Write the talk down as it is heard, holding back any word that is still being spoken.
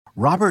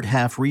Robert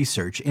Half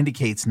research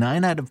indicates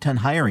 9 out of 10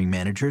 hiring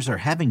managers are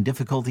having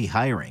difficulty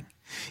hiring.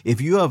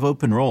 If you have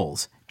open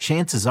roles,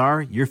 chances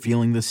are you're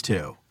feeling this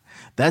too.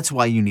 That's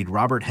why you need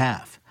Robert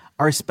Half.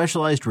 Our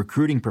specialized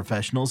recruiting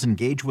professionals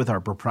engage with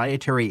our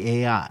proprietary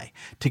AI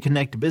to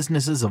connect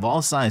businesses of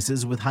all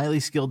sizes with highly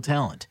skilled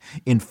talent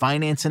in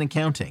finance and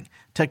accounting,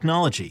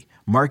 technology,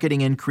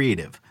 marketing and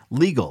creative,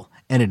 legal,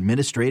 and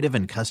administrative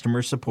and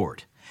customer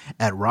support.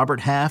 At Robert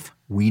Half,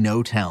 we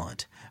know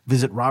talent.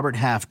 Visit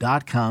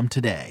roberthalf.com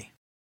today.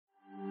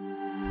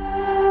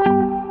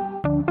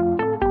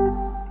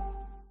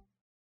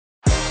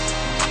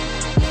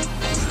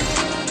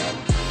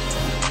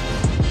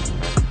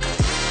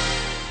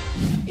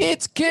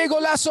 It's Que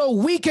Golazo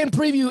Weekend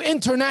Preview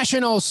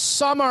International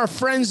Summer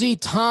Frenzy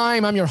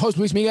time. I'm your host,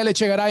 Luis Miguel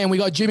Echegaray, and we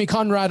got Jimmy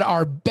Conrad,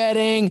 our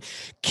betting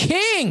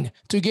king,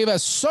 to give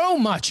us so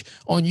much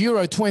on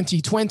Euro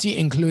 2020,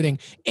 including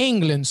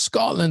England,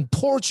 Scotland,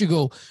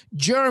 Portugal,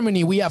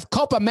 Germany. We have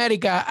Copa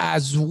America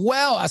as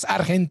well as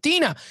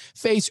Argentina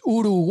face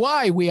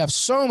Uruguay. We have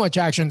so much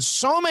action,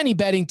 so many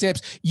betting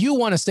tips. You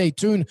want to stay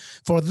tuned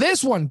for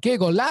this one. Que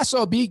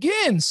Golazo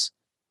begins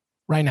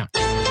right now.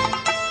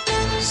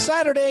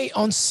 Saturday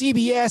on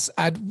CBS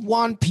at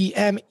 1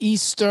 p.m.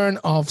 Eastern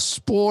of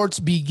Sports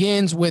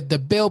begins with the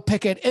Bill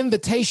Pickett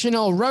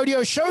Invitational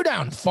Rodeo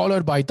Showdown,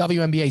 followed by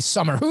WNBA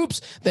Summer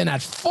Hoops. Then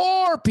at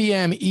 4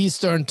 p.m.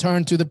 Eastern,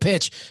 turn to the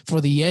pitch for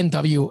the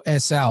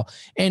NWSL.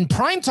 In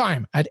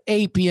primetime at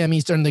 8 p.m.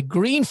 Eastern, the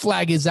green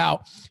flag is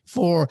out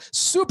for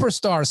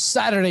Superstars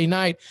Saturday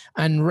night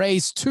and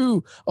race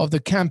 2 of the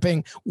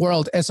Camping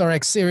World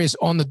SRX Series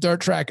on the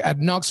dirt track at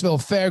Knoxville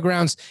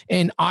Fairgrounds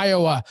in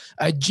Iowa.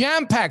 A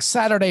jam-packed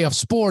Saturday of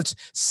sports,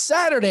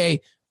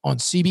 Saturday on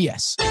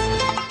CBS.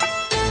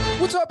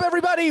 What's up,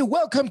 everybody?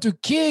 Welcome to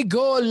Que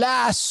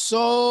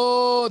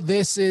Golazo.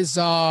 This is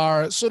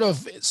our sort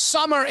of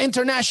summer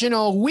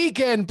international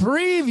weekend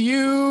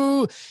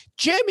preview.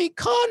 Jimmy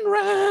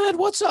Conrad,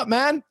 what's up,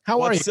 man? How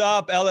are you? What's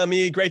up,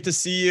 LME? Great to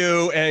see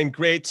you, and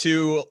great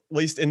to at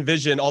least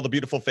envision all the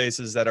beautiful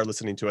faces that are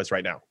listening to us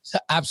right now.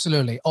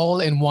 Absolutely. All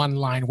in one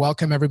line.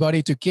 Welcome,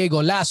 everybody, to Que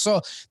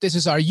Golazo. This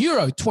is our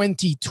Euro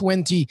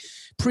 2020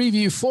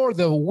 preview for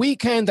the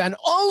weekend, and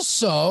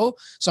also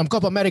some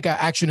Copa America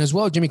action as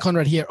well. Jimmy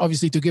Conrad here,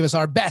 obviously, to give us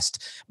our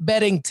best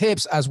betting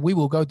tips as we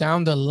will go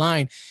down the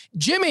line.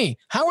 Jimmy,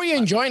 how are you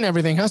enjoying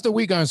everything? How's the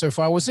week going so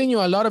far? We're seeing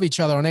you a lot of each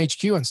other on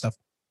HQ and stuff.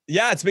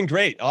 Yeah, it's been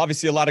great.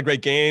 Obviously, a lot of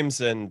great games,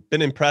 and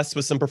been impressed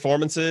with some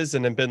performances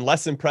and have been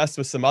less impressed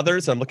with some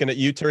others. I'm looking at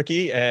you,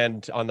 Turkey,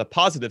 and on the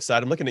positive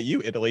side, I'm looking at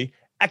you, Italy.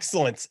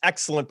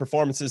 Excellent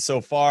performances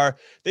so far.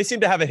 They seem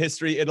to have a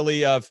history,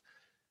 Italy, of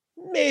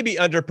maybe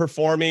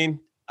underperforming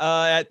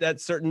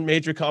at certain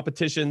major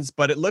competitions,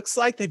 but it looks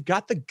like they've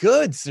got the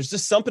goods. There's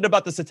just something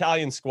about this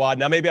Italian squad.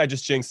 Now, maybe I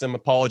just jinxed them.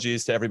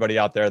 Apologies to everybody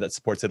out there that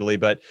supports Italy,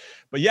 but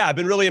yeah, I've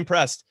been really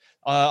impressed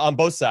on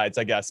both sides,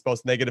 I guess,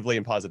 both negatively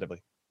and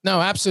positively. No,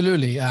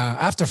 absolutely.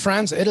 After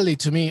France, Italy,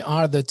 to me,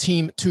 are the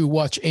team to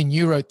watch in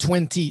Euro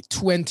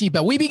 2020.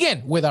 But we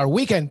begin with our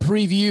weekend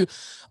preview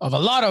of a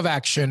lot of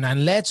action.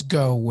 And let's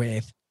go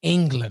with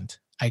England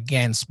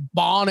against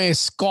Bonnie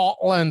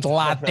Scotland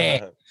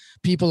latte.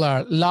 People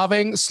are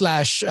loving /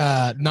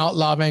 not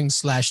loving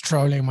 /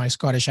 trolling my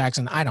Scottish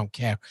accent. I don't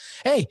care.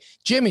 Hey,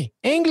 Jimmy,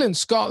 England,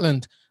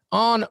 Scotland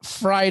on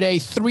Friday,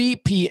 3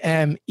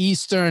 p.m.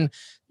 Eastern.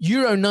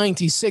 Euro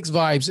 96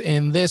 vibes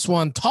in this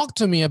one. Talk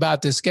to me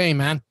about this game,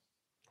 man.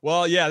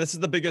 Well, yeah, this is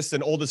the biggest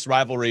and oldest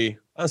rivalry.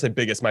 I don't say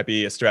biggest, might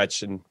be a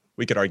stretch, and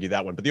we could argue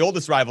that one, but the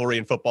oldest rivalry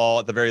in football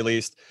at the very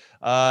least.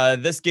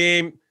 This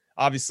game,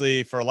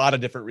 obviously, for a lot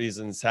of different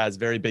reasons, has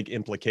very big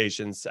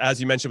implications.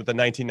 As you mentioned with the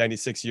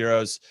 1996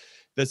 Euros,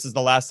 this is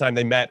the last time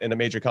they met in a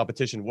major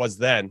competition was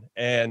then,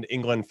 and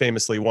England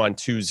famously won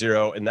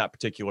 2-0 in that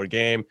particular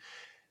game.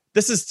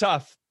 This is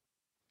tough.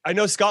 I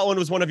know Scotland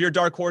was one of your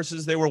dark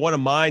horses. They were one of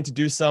mine to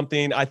do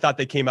something. I thought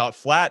they came out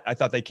flat. I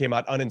thought they came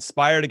out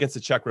uninspired against the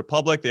Czech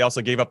Republic. They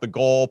also gave up the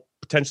goal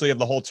potentially of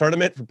the whole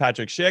tournament from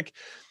Patrick Schick.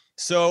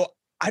 So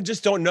I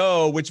just don't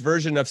know which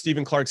version of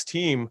Stephen Clark's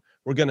team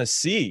we're going to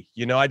see.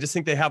 You know, I just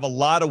think they have a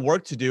lot of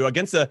work to do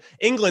against the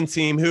England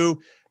team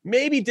who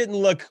maybe didn't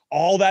look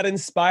all that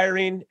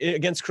inspiring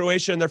against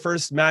Croatia in their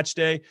first match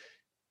day,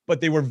 but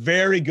they were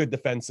very good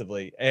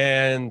defensively.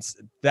 And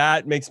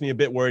that makes me a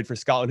bit worried for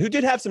Scotland, who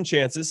did have some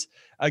chances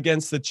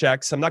against the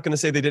Czechs. I'm not going to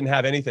say they didn't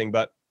have anything,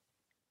 but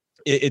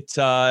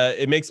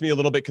it makes me a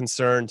little bit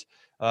concerned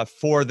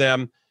for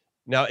them.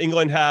 Now,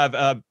 England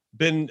have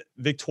been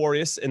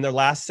victorious in their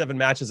last 7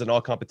 matches in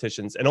all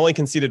competitions and only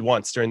conceded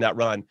once during that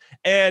run.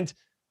 And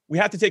we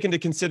have to take into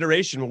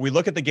consideration when we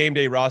look at the game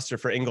day roster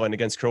for England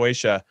against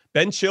Croatia,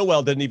 Ben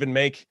Chilwell didn't even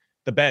make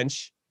the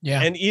bench.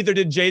 Yeah. And either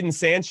did Jadon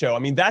Sancho. I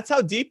mean, that's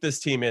how deep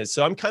this team is.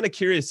 So I'm kind of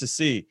curious to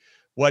see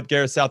what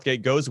Gareth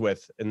Southgate goes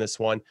with in this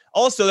one.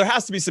 Also, there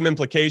has to be some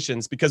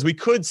implications because we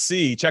could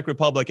see Czech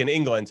Republic and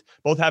England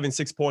both having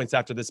 6 points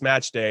after this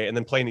match day and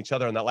then playing each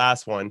other on that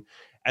last one.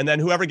 And then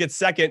whoever gets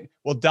second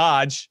will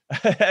dodge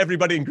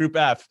everybody in Group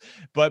F.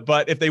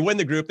 But if they win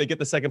the group, they get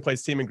the second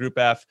place team in Group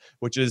F,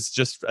 which is,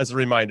 just as a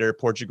reminder,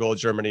 Portugal,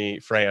 Germany,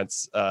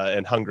 France,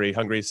 and Hungary.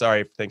 Hungary,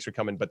 sorry, thanks for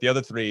coming. But the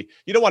other three,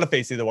 you don't want to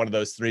face either one of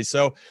those three.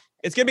 So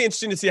it's going to be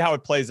interesting to see how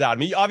it plays out. I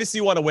mean, obviously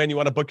you want to win. You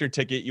want to book your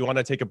ticket. You want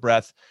to take a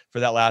breath for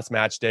that last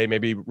match day,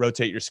 maybe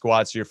rotate your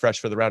squad so you're fresh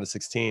for the round of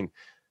 16.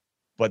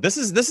 But this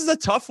is a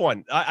tough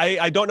one.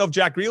 I don't know if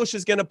Jack Grealish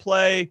is going to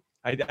play.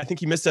 I think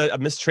he missed a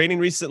missed training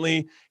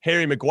recently.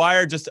 Harry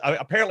Maguire just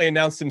apparently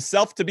announced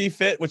himself to be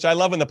fit, which I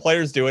love when the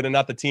players do it and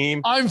not the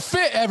team. I'm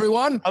fit,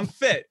 everyone. I'm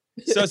fit.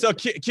 So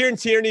Kieran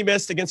Tierney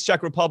missed against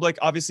Czech Republic.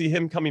 Obviously,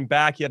 him coming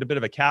back, he had a bit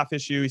of a calf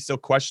issue. He's still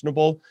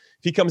questionable.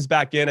 If he comes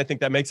back in, I think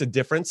that makes a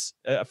difference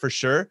for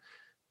sure.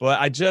 But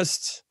I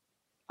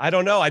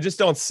don't know. I just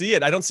don't see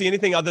it. I don't see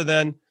anything other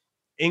than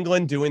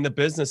England doing the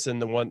business in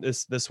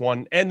this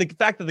one. And the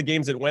fact that the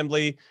game's at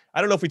Wembley,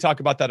 I don't know if we talk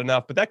about that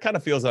enough, but that kind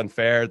of feels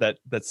unfair that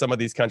some of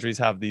these countries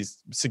have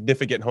these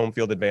significant home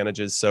field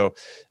advantages. So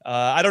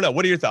I don't know.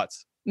 What are your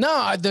thoughts?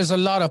 No, there's a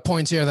lot of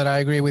points here that I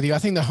agree with you. I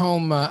think the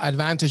home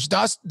advantage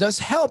does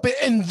help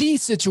in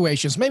these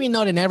situations. Maybe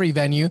not in every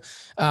venue,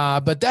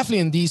 but definitely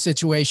in these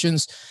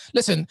situations.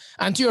 Listen,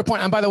 and to your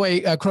point, and by the way,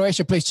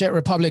 Croatia plays Czech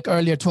Republic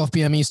earlier, 12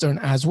 p.m. Eastern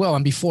as well.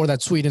 And before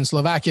that, Sweden,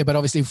 Slovakia, but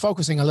obviously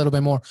focusing a little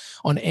bit more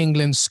on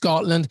England,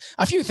 Scotland.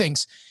 A few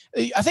things.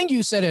 I think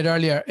you said it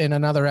earlier in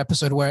another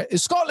episode where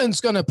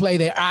Scotland's going to play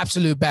their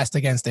absolute best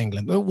against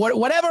England.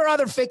 Whatever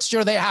other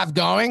fixture they have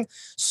going,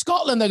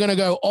 Scotland are going to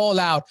go all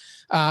out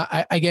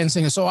against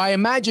England. So I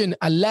imagine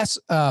a less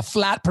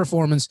flat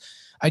performance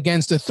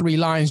against the Three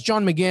Lions.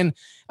 John McGinn,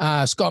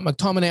 Scott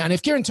McTominay, and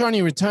if Kieran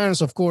Tierney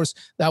returns, of course,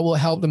 that will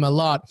help them a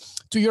lot.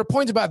 To your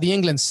point about the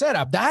England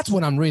setup, that's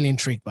what I'm really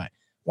intrigued by.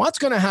 What's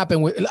going to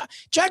happen with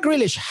Jack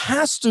Grealish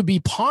has to be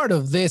part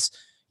of this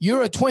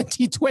Euro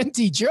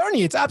 2020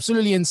 journey. It's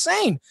absolutely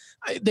insane.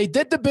 They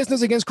did the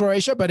business against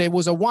Croatia, but it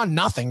was a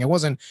 1-0. It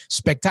wasn't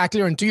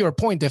spectacular. And to your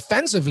point,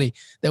 defensively,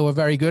 they were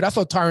very good. I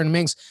thought Tyrone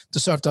Mings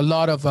deserved a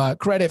lot of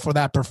credit for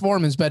that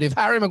performance. But if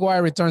Harry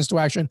Maguire returns to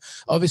action,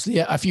 obviously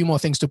a few more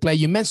things to play.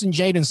 You mentioned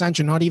Jadon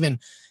Sancho not even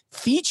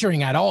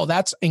featuring at all.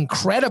 That's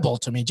incredible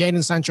to me.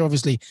 Jadon Sancho,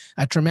 obviously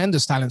a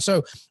tremendous talent.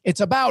 So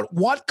it's about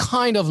what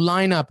kind of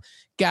lineup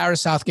Gareth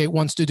Southgate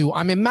wants to do.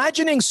 I'm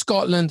imagining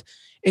Scotland.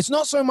 It's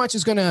not so much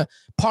as going to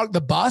park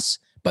the bus,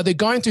 but they're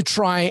going to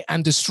try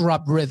and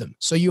disrupt rhythm.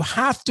 So you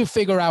have to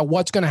figure out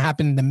what's going to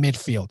happen in the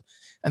midfield.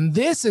 And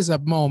this is a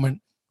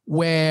moment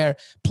where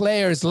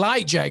players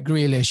like Jack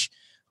Grealish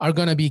are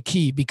going to be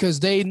key because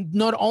they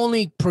not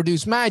only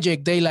produce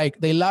magic, they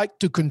like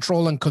to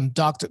control and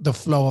conduct the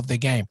flow of the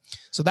game.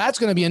 So that's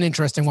going to be an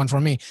interesting one for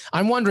me.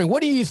 I'm wondering,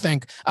 what do you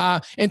think?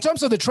 In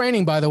terms of the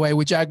training, by the way,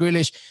 with Jack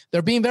Grealish,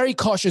 they're being very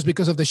cautious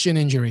because of the shin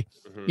injury.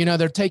 Mm-hmm. You know,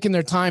 they're taking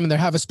their time and they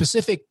have a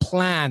specific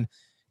plan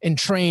in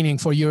training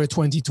for Euro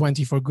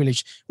 2020 for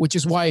Grealish, which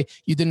is why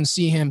you didn't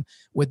see him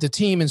with the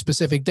team in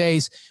specific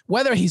days.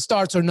 Whether he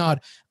starts or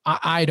not,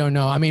 I don't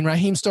know. I mean,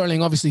 Raheem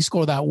Sterling obviously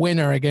scored that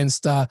winner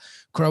against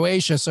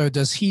Croatia. So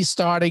does he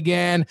start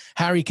again?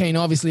 Harry Kane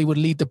obviously would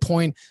lead the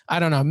point. I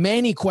don't know.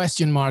 Many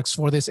question marks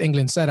for this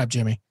England setup,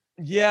 Jimmy.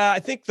 Yeah, I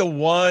think the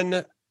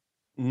one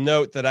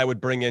note that I would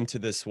bring into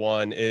this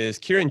one is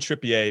Kieran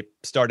Trippier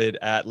started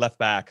at left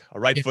back, a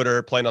right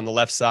footer playing on the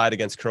left side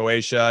against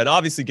Croatia. And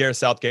obviously Gareth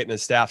Southgate and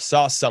his staff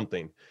saw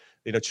something.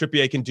 You know,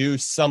 Trippier can do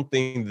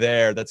something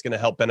there that's going to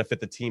help benefit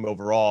the team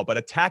overall. But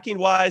attacking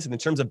wise and in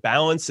terms of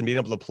balance and being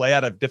able to play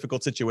out of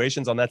difficult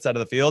situations on that side of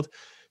the field,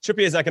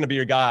 Trippier is not going to be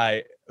your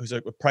guy who's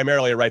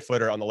primarily a right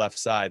footer on the left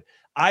side.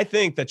 I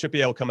think that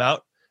Trippier will come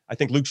out. I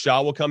think Luke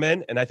Shaw will come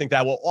in. And I think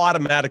that will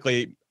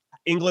automatically,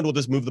 England will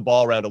just move the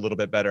ball around a little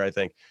bit better, I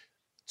think.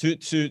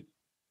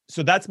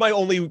 So that's my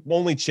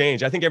only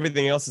change. I think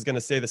everything else is going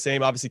to stay the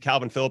same. Obviously,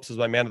 Calvin Phillips was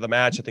my man of the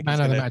match. I think he's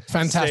going to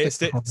fantastic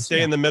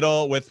stay in the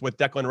middle with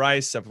Declan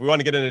Rice. If we want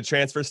to get into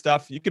transfer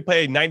stuff, you could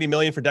pay $90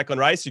 million for Declan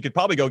Rice. You could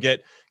probably go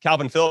get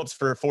Calvin Phillips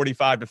for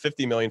 $45 to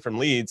 $50 million from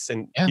Leeds,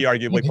 and he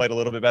arguably played a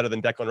little bit better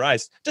than Declan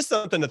Rice. Just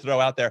something to throw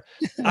out there.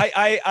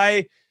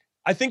 I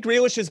think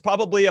Grealish is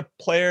probably a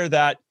player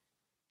that,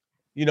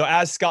 you know,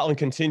 as Scotland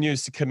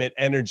continues to commit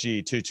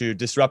energy to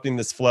disrupting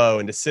this flow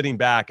and to sitting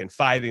back and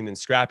fighting and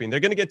scrapping,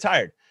 they're going to get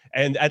tired.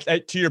 And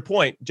to your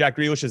point, Jack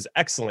Grealish is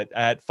excellent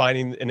at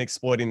finding and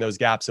exploiting those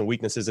gaps and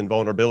weaknesses and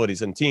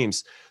vulnerabilities in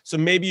teams. So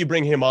maybe you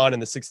bring him on in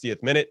the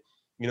 60th minute,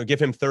 you know,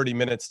 give him 30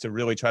 minutes to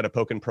really try to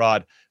poke and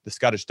prod the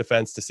Scottish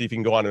defense to see if he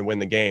can go on and win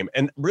the game.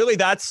 And really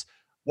that's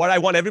what I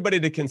want everybody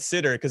to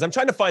consider, because I'm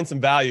trying to find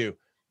some value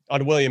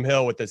on William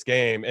Hill with this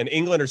game. And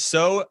England are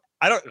so,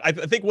 I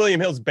think William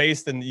Hill's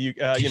based in in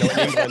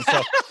England.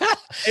 So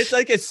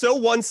it's so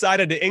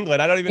one-sided to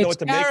England. I don't even know what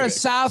to make of it. Gareth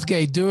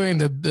Southgate doing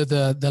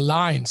the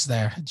lines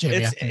there,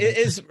 Jimmy.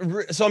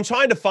 So I'm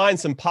trying to find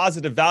some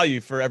positive value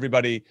for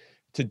everybody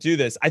to do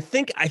this. I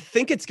think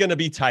it's going to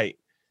be tight.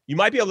 you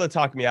might be able to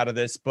talk me out of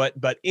this, but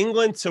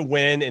England to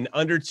win in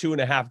under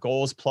 2.5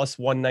 goals plus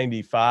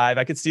 195.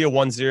 I could see a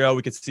 1-0.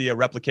 We could see a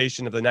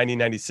replication of the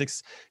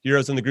 1996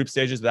 Euros in the group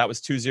stages, but that was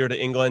 2-0 to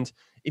England.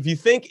 If you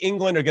think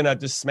England are going to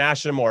just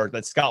smash them, or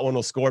that Scotland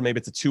will score, maybe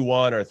it's a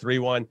 2-1 or a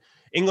 3-1,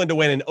 England to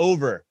win in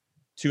over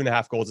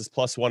 2.5 goals is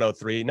plus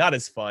 103. Not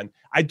as fun.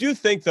 I do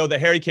think, though,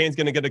 that Harry Kane's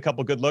going to get a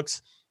couple good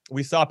looks.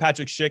 We saw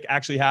Patrick Schick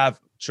actually have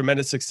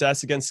tremendous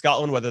success against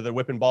Scotland, whether they're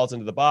whipping balls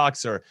into the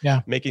box or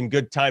making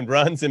good timed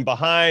runs in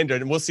behind.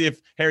 And we'll see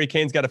if Harry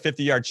Kane's got a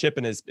 50-yard chip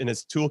in his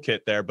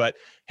toolkit there. But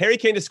Harry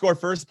Kane to score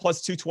first,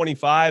 plus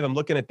 225. I'm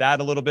looking at that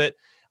a little bit.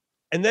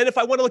 And then if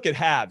I want to look at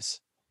halves,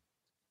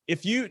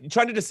 if you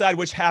trying to decide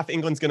which half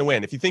England's going to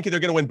win, if you think they're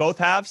going to win both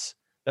halves,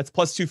 that's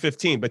plus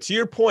 215. But to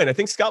your point, I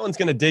think Scotland's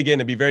going to dig in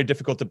and be very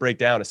difficult to break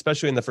down,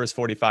 especially in the first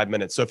 45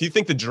 minutes. So if you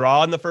think the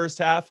draw in the first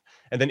half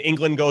and then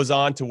England goes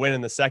on to win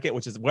in the second,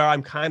 which is where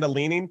I'm kind of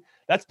leaning,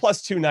 that's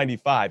plus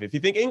 295. If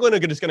you think England are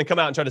just going to come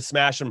out and try to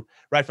smash them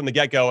right from the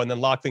get-go and then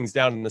lock things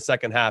down in the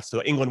second half,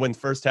 so England wins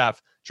first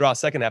half, draw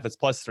second half, it's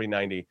plus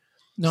 390.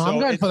 No, I'm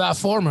going for that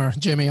former,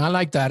 Jimmy. I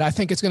like that. I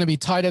think it's going to be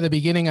tight at the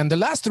beginning. And the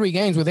last 3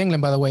 games with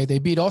England, by the way, they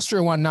beat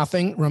Austria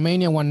 1-0,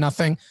 Romania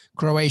 1-0,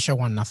 Croatia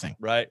 1-0.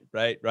 Right.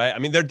 I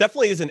mean, there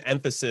definitely is an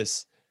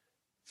emphasis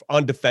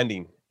on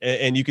defending,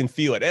 and you can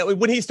feel it.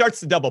 When he starts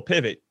to double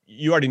pivot,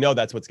 you already know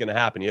that's what's going to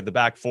happen. You have the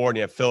back four, and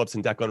you have Phillips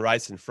and Declan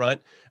Rice in front.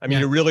 I mean,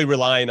 you're really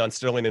relying on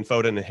Sterling and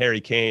Foden and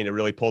Harry Kane to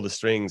really pull the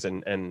strings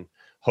and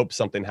hope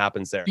something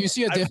happens there. Do you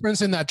see a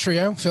difference in that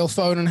trio? Phil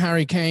Foden,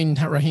 Harry Kane,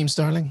 Raheem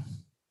Sterling?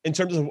 In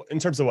terms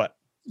of what?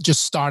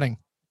 Just starting.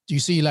 Do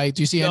you see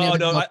any?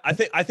 No. I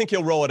think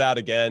he'll roll it out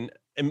again.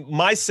 And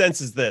my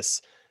sense is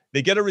this: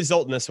 they get a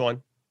result in this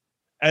one,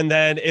 and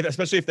then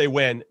especially if they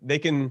win, they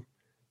can,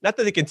 not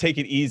that they can take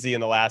it easy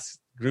in the last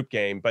group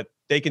game, but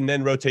they can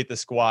then rotate the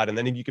squad, and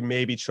then you can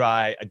maybe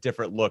try a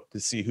different look to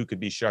see who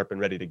could be sharp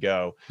and ready to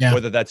go. Yeah.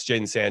 Whether that's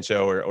Jadon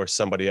Sancho or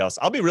somebody else.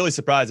 I'll be really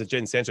surprised if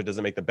Jadon Sancho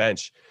doesn't make the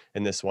bench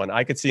in this one.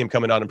 I could see him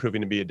coming on and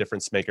proving to be a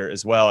difference maker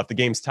as well if the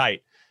game's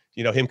tight.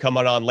 You know, him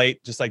coming on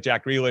late, just like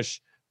Jack Grealish,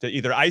 to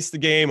either ice the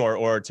game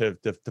or to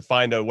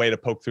find a way to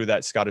poke through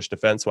that Scottish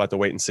defense. We'll have to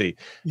wait and see.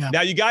 Yeah.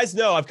 Now, you guys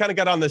know I've kind of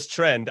got on this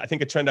trend. I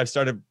think a trend I've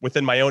started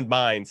within my own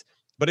mind.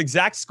 But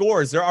exact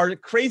scores, there are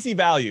crazy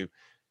value.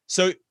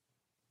 So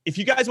if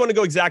you guys want to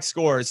go exact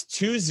scores,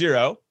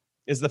 2-0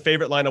 is the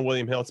favorite line on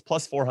William Hill. It's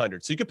plus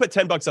 400. So you could put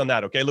 $10 on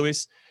that, okay,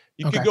 Luis?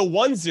 You could go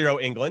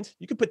 1-0 England.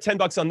 You could put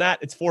 $10 on that.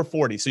 It's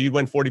 440. So you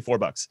win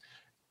 $44.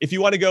 If you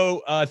want to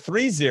go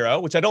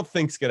 3-0, which I don't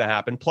think is going to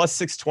happen, plus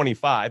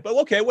 625, but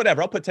okay,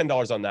 whatever. I'll put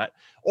 $10 on that.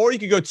 Or you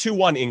could go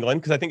 2-1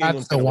 England, because I think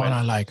England's going to win. That's the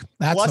one I like.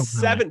 That's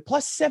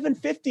plus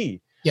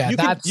 750.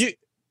 Yeah,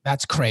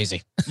 that's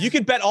crazy. You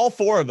could bet all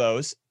 4 of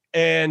those,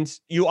 and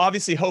you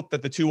obviously hope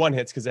that the 2-1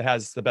 hits because it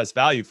has the best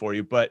value for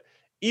you. But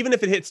even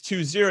if it hits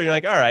 2-0, you're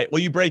like, all right,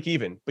 well, you break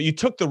even. But you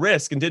took the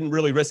risk and didn't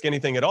really risk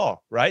anything at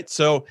all, right?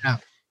 So yeah.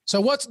 So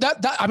what's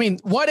that? I mean,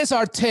 what is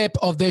our tip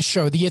of this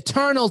show? The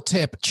eternal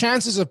tip,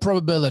 chances of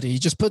probability. You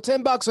just put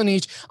 $10 on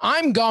each.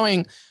 I'm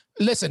going,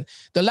 listen,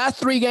 the last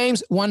 3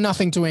 games,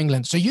 1-0 to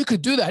England. So you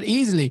could do that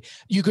easily.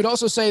 You could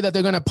also say that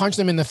they're going to punch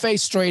them in the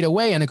face straight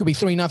away, and it could be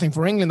 3-0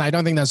 for England. I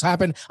don't think that's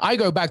happened. I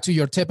go back to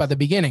your tip at the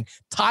beginning.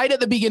 Tied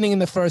at the beginning in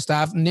the first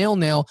half,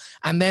 0-0.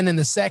 And then in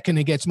the second,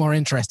 it gets more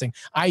interesting.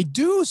 I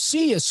do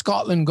see a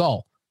Scotland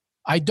goal.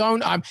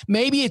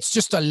 Maybe it's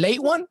just a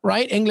late one,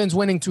 right? England's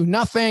winning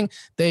 2-0.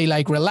 They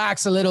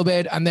relax a little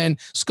bit, and then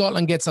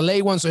Scotland gets a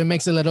late one, so it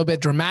makes it a little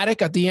bit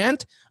dramatic at the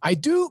end. I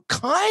do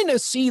kind of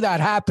see that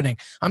happening.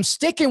 I'm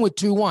sticking with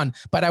 2-1,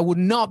 but I would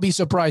not be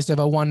surprised if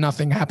a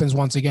 1-0 happens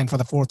once again for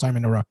the 4th time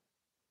in a row.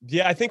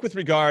 Yeah, I think with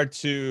regard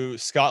to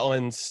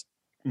Scotland's,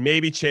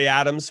 maybe Che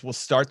Adams will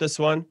start this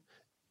one.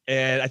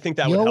 And I think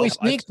that would help. He always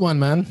sneaks one,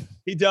 man.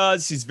 He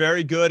does. He's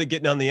very good at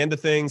getting on the end of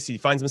things. He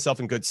finds himself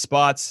in good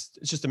spots.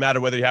 It's just a matter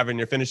of whether you're having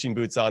your finishing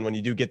boots on when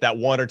you do get that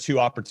 1 or 2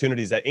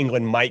 opportunities that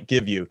England might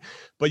give you.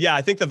 But yeah,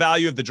 I think the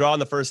value of the draw in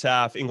the first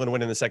half, England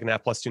winning the second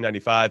half plus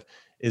 295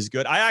 is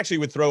good. I actually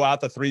would throw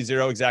out the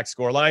 3-0 exact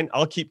score line.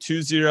 I'll keep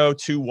 2-0,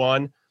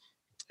 2-1.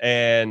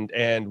 And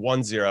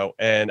 1-0,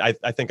 and I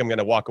think I'm going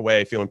to walk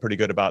away feeling pretty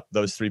good about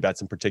those 3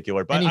 bets in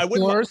particular. But I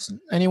would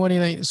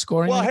anyone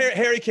scoring. Well,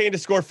 Harry Kane to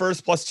score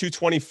first plus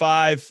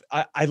 225.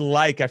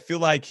 I feel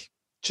like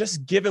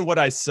just given what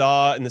I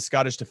saw in the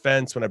Scottish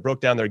defense when I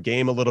broke down their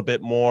game a little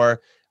bit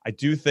more, I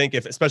do think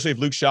especially if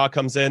Luke Shaw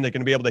comes in, they're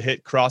going to be able to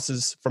hit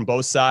crosses from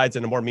both sides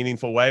in a more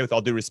meaningful way. With all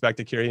due respect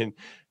to Kieran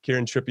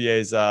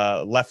Trippier's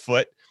left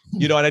foot,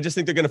 and I just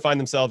think they're going to find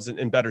themselves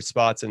in better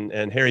spots.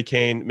 And Harry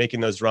Kane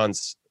making those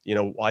runs.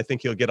 I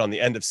think he'll get on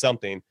the end of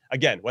something.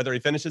 Again, whether he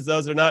finishes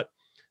those or not,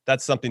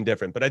 that's something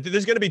different. But I think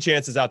there's going to be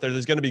chances out there.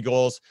 There's going to be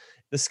goals.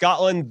 The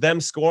Scotland, them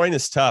scoring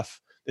is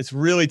tough. It's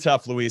really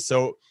tough, Luis.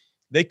 So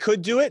they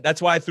could do it. That's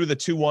why I threw the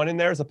 2-1 in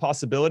there as a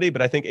possibility.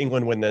 But I think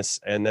England win this,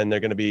 and then they're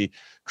going to be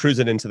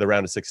cruising into the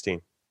round of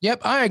 16.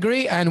 Yep, I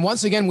agree. And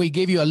once again, we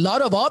gave you a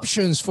lot of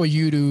options for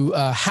you to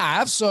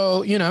have.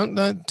 So,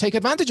 take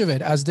advantage of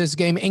it as this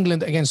game,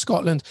 England against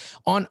Scotland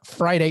on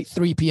Friday,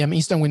 3 p.m.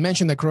 Eastern. We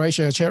mentioned the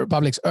Croatia, Czech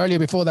Republics earlier,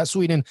 before that,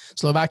 Sweden,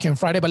 Slovakia on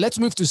Friday. But let's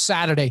move to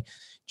Saturday,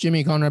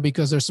 Jimmy Conrad,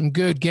 because there's some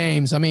good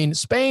games. I mean,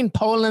 Spain,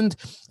 Poland,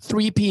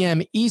 3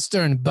 p.m.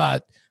 Eastern.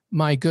 But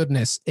my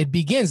goodness,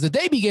 the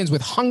day begins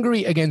with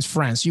Hungary against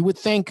France. You would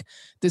think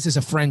this is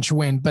a French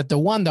win, but the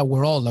one that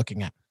we're all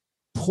looking at,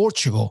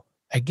 Portugal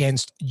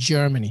against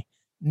Germany,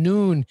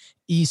 noon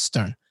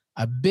Eastern,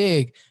 a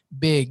big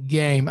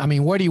game. I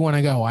mean, where do you want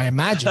to go? I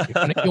imagine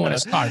you want to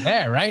start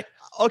there, right?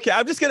 Okay,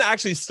 I'm just going to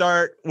actually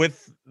start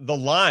with the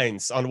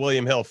lines on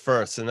William Hill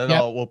first, and then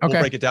we'll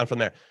break it down from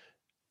there.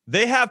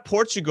 They have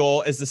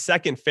Portugal as the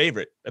second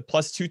favorite at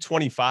plus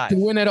 225 to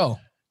win it all.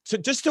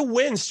 To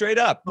win straight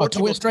up.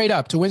 To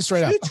win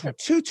straight up.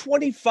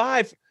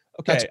 225.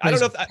 Okay, I don't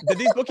know if did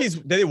these bookies,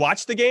 did they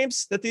watch the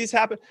games that these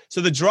happen?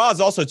 So the draw is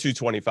also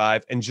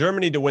 225, and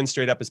Germany to win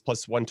straight up is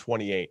plus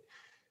 128.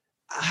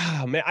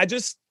 Man,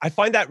 I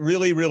find that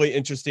really, really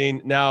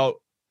interesting. Now,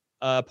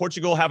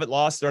 Portugal haven't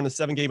lost. They're on a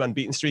 7-game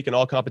unbeaten streak in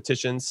all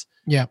competitions.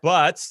 Yeah.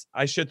 But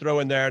I should throw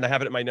in there, and I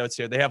have it in my notes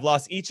here, they have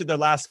lost each of their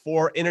last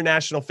 4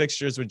 international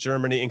fixtures with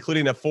Germany,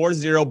 including a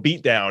 4-0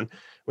 beatdown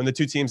when the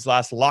two teams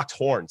last locked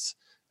horns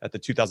at the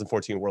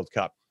 2014 World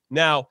Cup.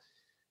 Now,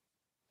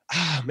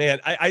 man,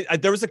 I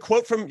there was a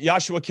quote from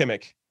Joshua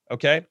Kimmich,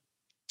 okay,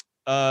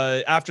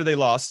 after they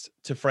lost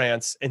to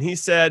France, and he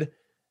said,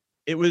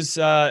 it was,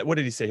 what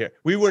did he say here?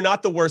 We were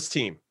not the worst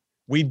team.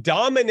 We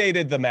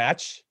dominated the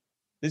match.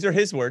 These are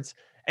his words,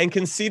 and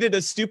conceded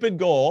a stupid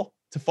goal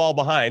to fall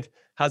behind.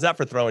 How's that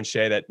for throwing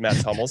shade at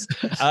Mats Hummels?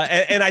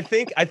 And I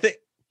think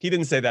he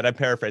didn't say that. I'm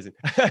paraphrasing.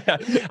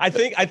 I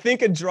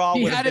think a draw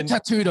would have been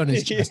tattooed on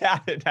his chest. He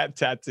had it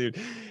tattooed.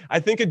 I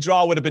think a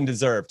draw would have been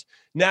deserved.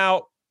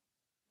 Now,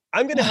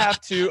 I'm going to have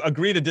to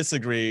agree to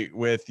disagree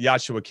with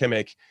Joshua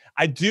Kimmich.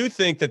 I do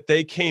think that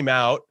they came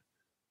out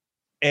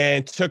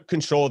and took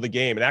control of the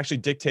game and actually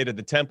dictated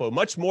the tempo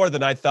much more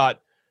than I thought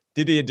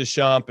Didier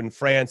Deschamps and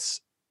France.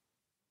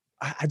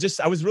 I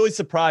was really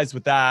surprised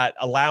with that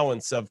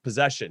allowance of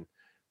possession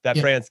that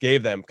France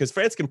gave them, because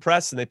France can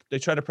press and they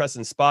try to press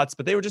in spots,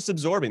 but they were just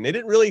absorbing. They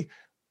didn't really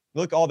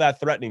look all that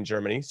threatening,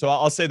 Germany. So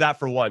I'll say that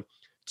for one.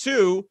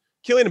 2,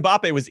 Kylian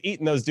Mbappe was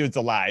eating those dudes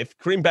alive.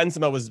 Karim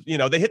Benzema was,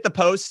 they hit the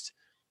post.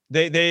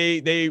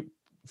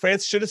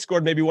 France should have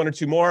scored maybe 1 or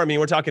 2 more. I mean,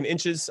 we're talking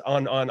inches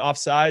on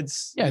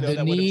offsides. Yeah,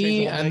 the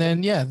knee, and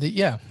then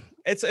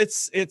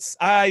It's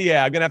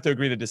I'm gonna have to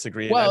agree to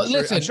disagree. Well,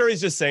 I'm sure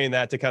he's just saying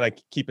that to kind of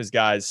keep his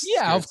guys.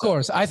 Yeah, of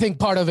course. I think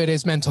part of it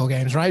is mental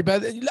games, right?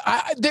 But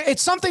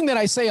it's something that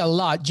I say a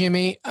lot,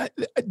 Jimmy.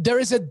 There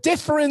is a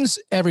difference,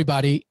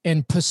 everybody,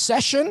 in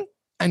possession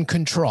and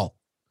control.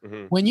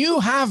 Mm-hmm. When you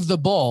have the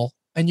ball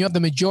and you have the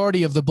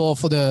majority of the ball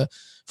for the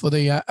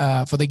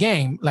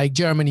game, like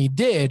Germany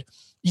did,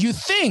 you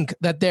think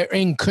that they're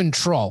in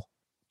control.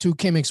 To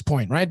Kimmich's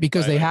point, right?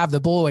 Because they have the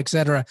ball,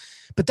 etc.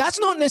 But that's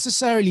not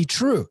necessarily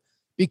true,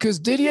 because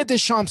Didier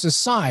Deschamps'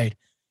 side,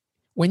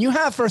 when you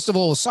have, first of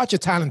all, such a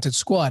talented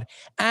squad,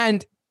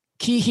 and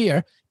key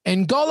here,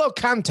 N'Golo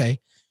Kante,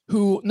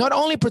 who not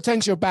only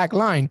protects your back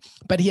line,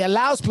 but he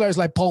allows players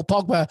like Paul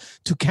Pogba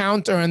to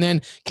counter, and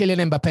then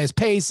Kylian Mbappe's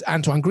pace,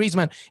 Antoine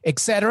Griezmann,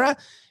 etc.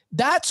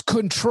 That's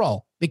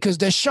control, because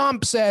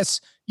Deschamps says,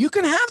 you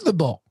can have the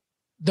ball.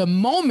 The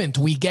moment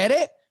we get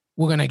it,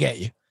 we're going to get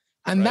you.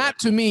 And that,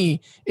 to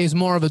me, is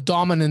more of a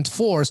dominant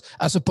force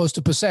as opposed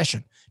to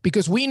possession,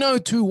 because we know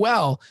too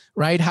well,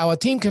 right, how a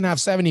team can have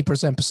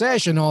 70%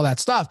 possession, all that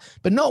stuff,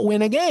 but not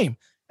win a game.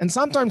 And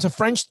sometimes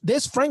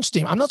this French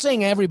team, I'm not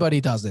saying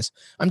everybody does this.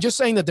 I'm just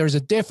saying that there's a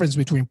difference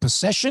between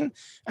possession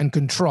and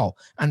control.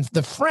 And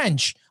the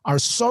French are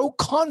so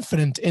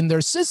confident in their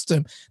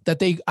system that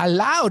they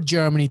allowed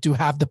Germany to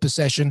have the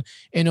possession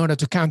in order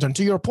to counter. And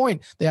to your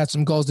point, they had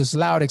some goals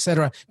disallowed,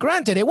 etc.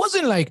 Granted, it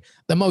wasn't like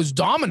the most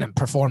dominant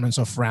performance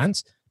of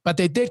France, but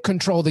they did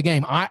control the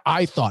game,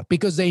 I thought,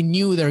 because they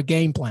knew their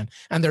game plan.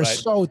 And they're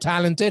so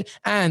talented,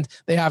 and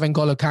they have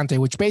N'Golo Kante,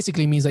 which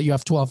basically means that you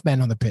have 12 men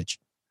on the pitch.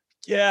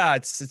 Yeah,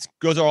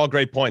 those are all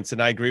great points,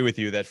 and I agree with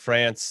you that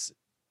France.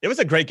 It was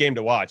a great game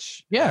to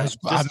watch. Yeah,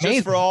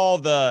 just for all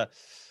the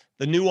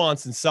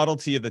nuance and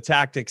subtlety of the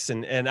tactics,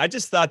 and I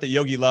just thought that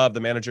Jogi Löw, the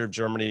manager of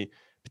Germany,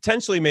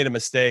 potentially made a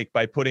mistake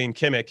by putting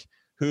Kimmich,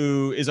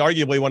 who is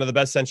arguably one of the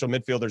best central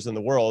midfielders in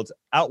the world,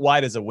 out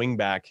wide as a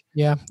wingback.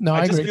 Yeah, no,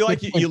 I just agree. feel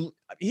like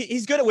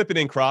he's good at whipping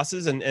in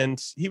crosses,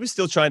 and he was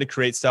still trying to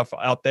create stuff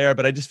out there,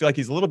 but I just feel like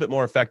he's a little bit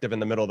more effective in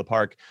the middle of the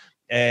park,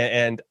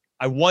 and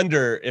I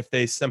wonder if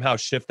they somehow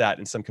shift that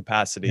in some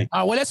capacity.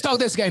 Well, let's talk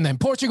this game then.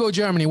 Portugal,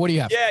 Germany. What do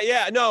you have?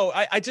 Yeah. No,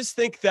 I just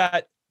think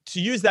that,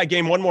 to use that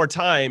game one more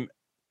time,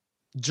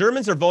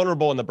 Germans are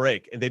vulnerable in the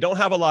break, and they don't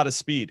have a lot of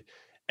speed.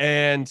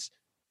 And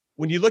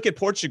when you look at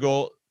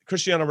Portugal,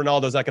 Cristiano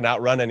Ronaldo's not going to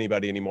outrun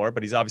anybody anymore,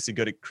 but he's obviously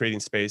good at creating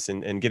space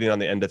and getting on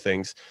the end of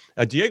things.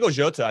 Diego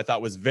Jota, I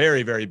thought, was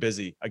very, very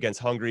busy against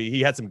Hungary.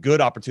 He had some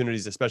good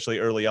opportunities, especially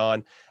early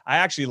on. I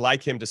actually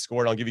like him to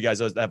score, and I'll give you guys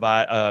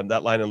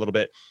that line in a little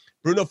bit.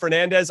 Bruno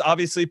Fernandes,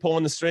 obviously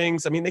pulling the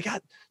strings. I mean, they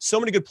got so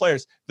many good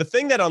players. The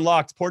thing that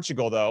unlocked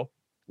Portugal, though,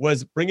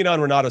 was bringing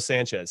on Renato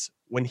Sanchez.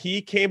 When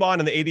he came on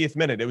in the 80th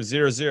minute, it was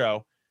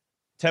 0-0.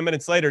 10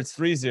 minutes later, it's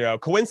 3-0.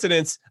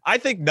 Coincidence? I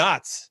think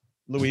not,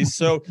 Luis.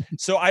 So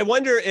I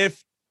wonder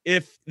if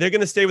they're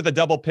going to stay with a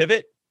double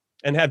pivot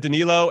and have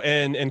Danilo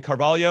and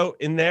Carvalho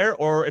in there,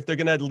 or if they're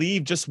going to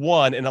leave just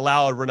one and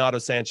allow Renato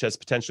Sanchez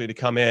potentially to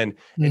come in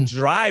and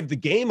drive the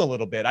game a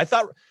little bit. I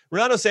thought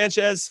Renato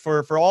Sanchez,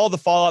 for all the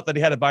fallout that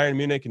he had at Bayern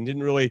Munich and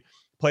didn't really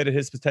play to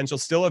his potential,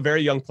 still a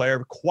very young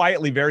player,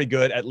 quietly very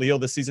good at Lille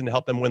this season to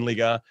help them win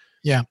Liga.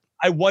 Yeah.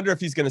 I wonder if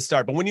he's going to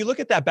start. But when you look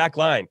at that back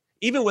line,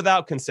 even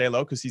without Cancelo,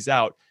 because he's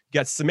out, you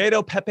got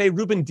Semedo, Pepe,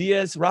 Ruben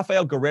Diaz,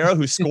 Rafael Guerrero,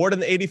 who scored in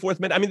the 84th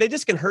minute. I mean, they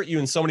just can hurt you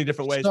in so many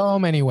different ways. So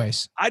many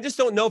ways. I just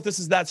don't know if this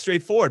is that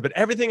straightforward. But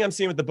everything I'm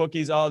seeing with the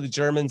bookies, the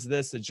Germans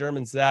this, the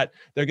Germans that,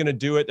 they're going to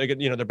do it. They're going,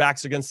 their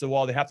backs against the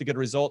wall. They have to get a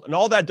result, and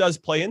all that does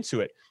play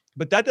into it.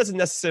 But that doesn't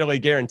necessarily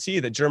guarantee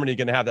that Germany is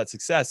going to have that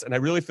success. And I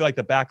really feel like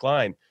the back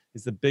line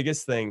is the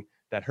biggest thing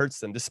that hurts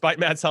them, despite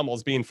Mats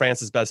Hummels being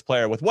France's best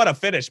player with what a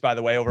finish, by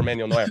the way, over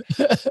Manuel Neuer.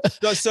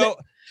 So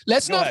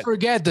let's not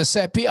forget the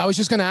set piece. I was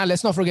just going to add,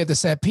 let's not forget the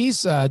set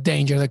piece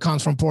danger that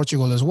comes from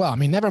Portugal as well. I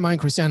mean, never mind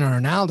Cristiano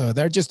Ronaldo.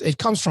 It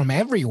comes from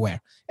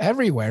everywhere.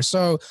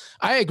 So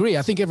I agree.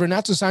 I think if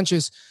Renato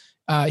Sanchez,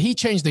 he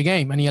changed the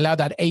game and he allowed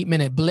that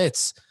 8-minute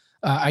blitz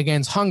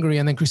against Hungary,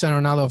 and then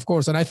Cristiano Ronaldo, of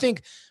course. And I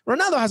think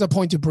Ronaldo has a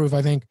point to prove.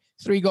 I think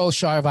 3 goals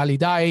shy of Ali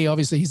Daei.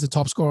 Obviously, he's the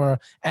top scorer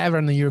ever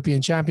in the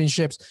European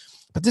Championships.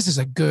 But this is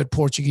a good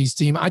Portuguese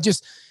team.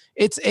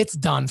 It's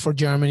done for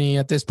Germany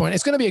at this point.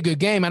 It's going to be a good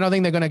game. I don't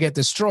think they're going to get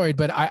destroyed,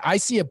 but I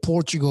see a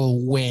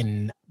Portugal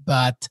win.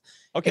 But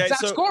okay, if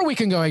that score, we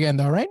can go again,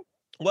 though, right?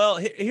 Well,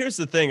 here's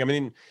the thing. I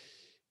mean,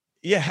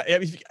 yeah,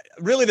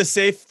 really the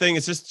safe thing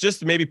is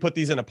just maybe put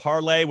these in a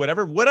parlay,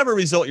 whatever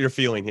result you're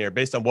feeling here,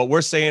 based on what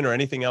we're saying or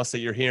anything else that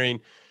you're hearing.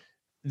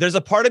 There's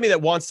a part of me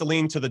that wants to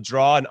lean to the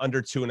draw and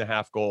under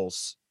 2.5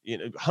 goals.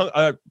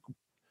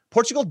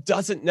 Portugal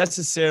doesn't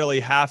necessarily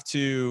have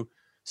to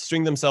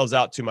string themselves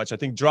out too much. I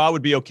think draw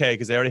would be okay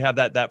because they already have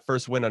that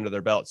first win under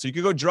their belt. So you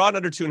could go draw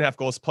under 2.5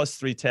 goals plus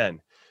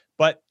 310.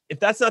 But if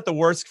that's not the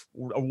worth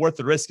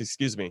the risk,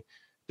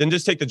 then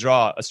just take the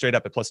draw straight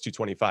up at plus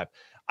 225.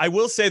 I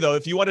will say, though,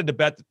 if you wanted to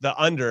bet the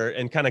under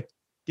and kind of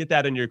get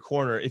that in your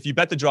corner, if you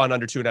bet the draw on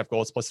under 2.5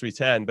 goals plus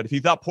 310, but if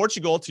you thought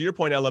Portugal, to your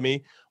point,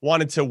 LME,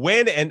 wanted to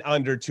win and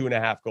under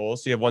 2.5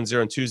 goals, so you have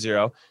 1-0 and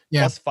 2-0,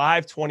 plus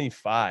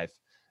 525.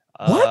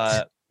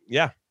 What?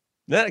 Yeah.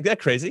 Isn't that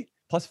crazy?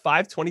 Plus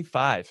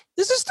 525.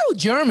 This is still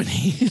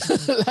Germany.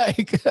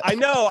 I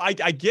know. I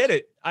get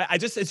it. I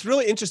just, it's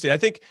really interesting. I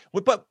think,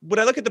 but when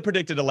I look at the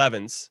predicted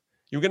 11s,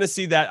 you're going to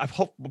see that.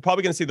 We're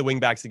probably going to see the wing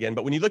backs again.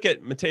 But when you look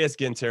at Matthias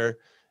Ginter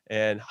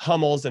and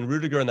Hummels and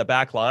Rudiger in the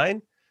back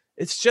line,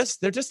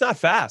 they're just not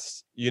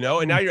fast,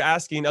 and now you're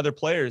asking other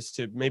players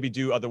to maybe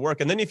do other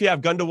work. And then if you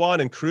have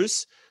Gundogan and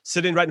Kroos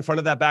sitting right in front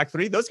of that back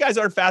three, those guys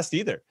aren't fast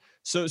either.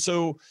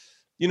 So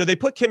they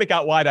put Kimmich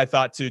out wide, I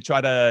thought, to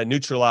try to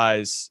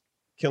neutralize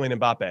Kylian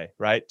Mbappe,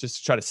 right? Just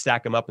to try to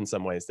stack him up in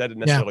some ways. That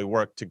didn't necessarily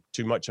work to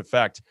too much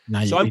effect.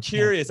 So I'm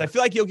curious. I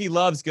feel like Yogi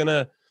Love's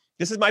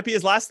might be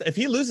his last. If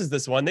he loses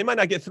this one, they might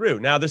not get through.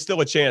 Now there's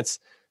still a chance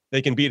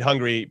they can beat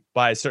Hungary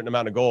by a certain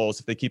amount of goals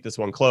if they keep this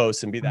one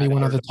close and be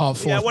one of the top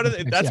 4.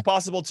 Yeah, that's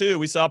possible too.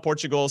 We saw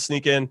Portugal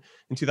sneak in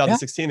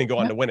 2016 and go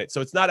on to win it.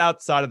 So it's not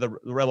outside of the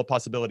realm of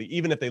possibility,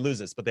 even if they lose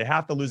this, but they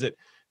have to lose it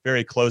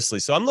very closely.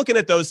 So I'm looking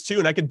at those two,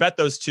 and I could bet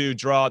those two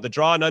draw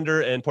and under,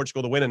 and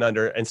Portugal to win and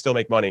under, and still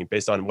make money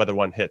based on whether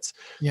one hits.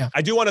 Yeah.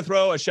 I do want to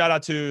throw a shout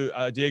out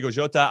to Diego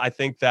Jota. I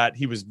think that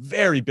he was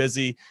very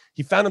busy.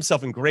 He found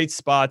himself in great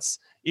spots.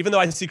 Even though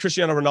I see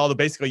Cristiano Ronaldo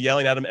basically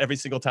yelling at him every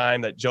single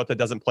time that Jota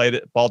doesn't play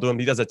the ball to him,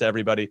 he does that to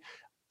everybody.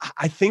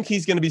 I think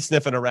he's going to be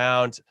sniffing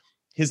around.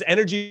 His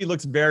energy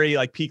looks very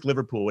like peak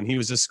Liverpool when he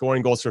was just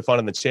scoring goals for fun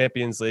in the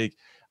Champions League.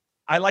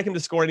 I like him to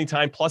score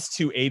anytime. Plus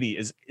 280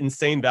 is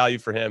insane value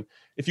for him.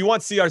 If you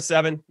want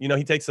CR7,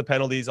 he takes the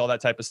penalties, all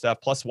that type of stuff.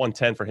 Plus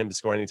 110 for him to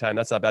score anytime.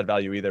 That's not bad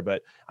value either.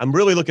 But I'm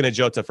really looking at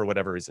Jota for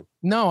whatever reason.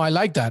 No, I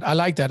like that.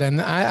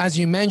 And as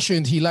you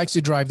mentioned, he likes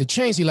to drive the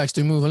chains. He likes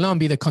to move along,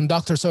 be the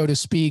conductor, so to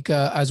speak,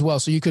 as well.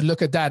 So you could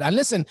look at that. And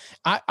listen,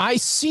 I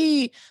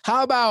see.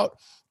 How about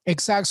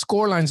exact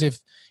score lines? If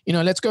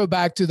let's go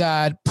back to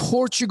that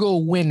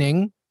Portugal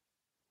winning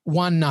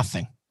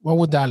 1-0. What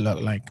would that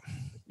look like?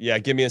 Yeah,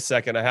 give me a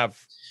second. I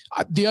have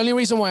the only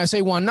reason why I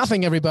say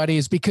 1-0, everybody,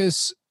 is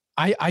because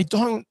I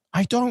don't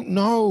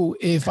know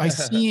if I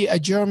see a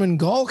German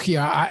goal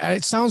here.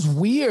 It sounds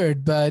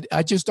weird, but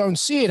I just don't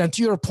see it. And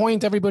to your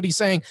point, everybody's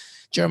saying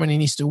Germany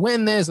needs to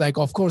win this. Like,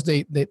 of course,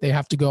 they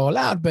have to go all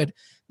out, but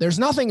there's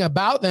nothing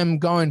about them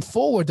going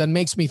forward that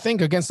makes me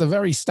think against a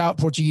very stout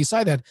Portuguese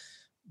side that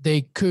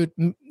they could,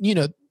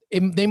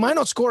 they might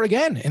not score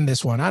again in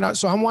this one.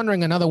 So I'm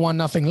wondering another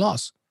 1-0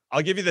 loss.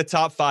 I'll give you the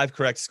top 5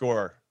 correct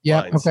score.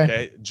 Yeah. Lines,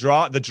 okay. The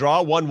draw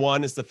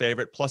 1-1 is the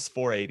favorite, plus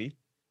 480.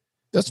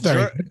 That's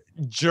very good.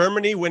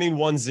 Germany winning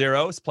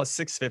 1-0 is plus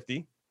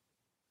 650.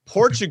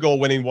 Portugal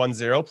winning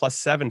 1-0 plus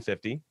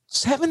 750.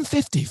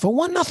 750 for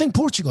 1-0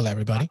 Portugal,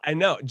 everybody. I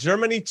know.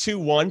 Germany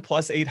 2-1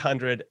 plus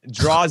 800.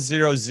 Draw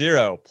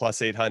 0-0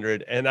 plus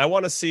 800. And I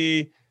want to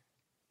see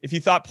if you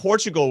thought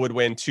Portugal would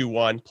win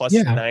 2-1 plus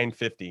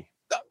 950.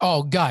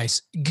 Oh,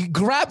 guys,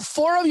 grab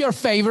 4 of your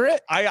favorite.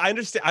 I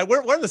understand.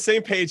 We're on the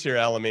same page here,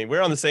 Elami.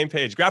 We're on the same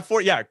page. Grab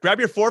 4. Yeah, grab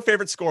your 4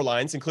 favorite score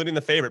lines, including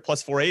the favorite,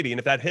 plus 480. And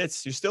if that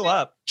hits, you're still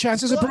up.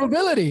 Chances of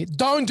probability.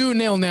 Don't do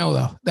 0-0,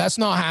 though. That's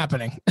not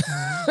happening.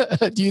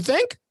 Do you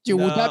think?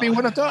 Would that be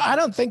one of those? I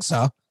don't think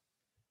so.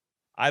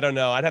 I don't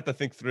know. I'd have to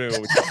think through.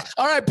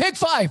 All right, pick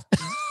 5.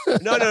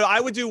 No. I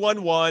would do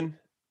 1-1.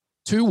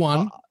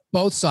 2-1,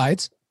 both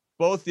sides.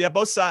 Both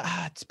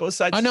sides. Both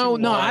sides. No,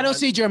 I don't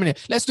see Germany.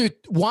 Let's do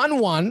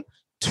 1-1,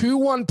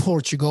 2-1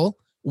 Portugal,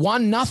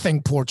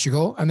 1-0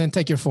 Portugal, and then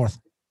take your 4th.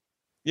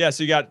 Yeah,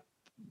 so you got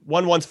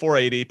 1-1's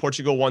 480,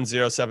 Portugal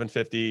 1-0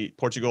 750,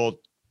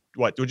 Portugal.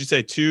 What would you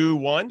say?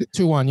 2-1?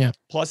 2-1, yeah.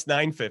 Plus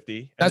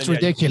 950. That's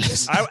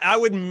ridiculous. I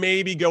would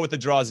maybe go with the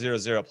draw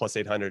 0-0 plus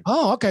 800.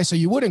 Oh, okay. So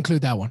you would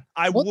include that one.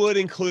 I would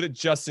include it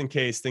just in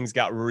case things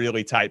got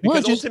really tight.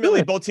 Because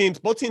ultimately both teams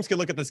can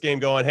look at this game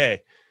going,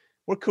 hey,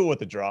 we're cool with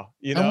the draw.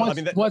 You know, that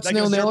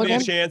gives Germany a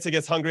chance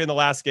against Hungary in the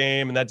last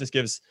game, and that just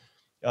gives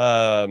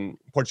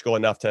Portugal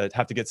enough to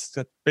have to get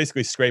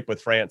basically scrape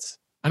with France.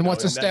 And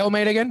what's a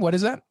stalemate again? What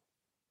is that?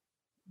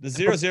 The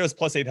 0-0 is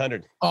plus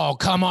 800. Oh,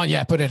 come on.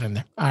 Yeah, put it in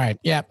there. All right.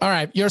 Yeah. All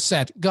right. You're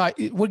set. Guy,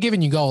 we're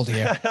giving you gold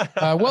here.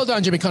 Well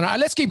done, Jimmy Connor.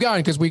 Let's keep going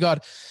because we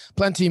got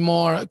plenty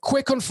more.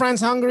 Quick on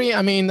France-Hungary.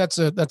 I mean, that's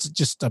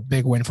just a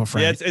big win for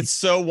France. Yeah, it's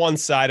so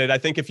one-sided. I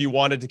think if you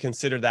wanted to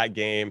consider that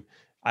game,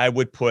 I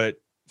would put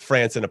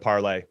France in a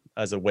parlay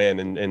as a win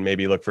and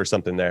maybe look for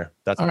something there.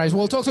 That's all right.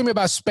 Well, talk to me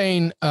about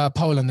Spain,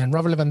 Poland then.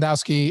 Robert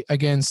Lewandowski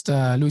against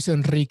Luis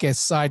Enrique's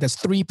side. That's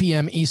 3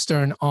 p.m.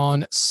 Eastern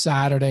on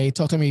Saturday.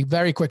 Talk to me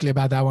very quickly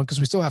about that one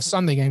because we still have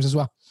Sunday games as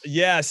well.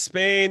 Yeah,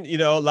 Spain,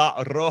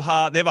 La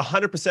Roja, they have a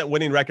 100%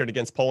 winning record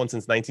against Poland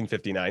since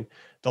 1959.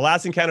 The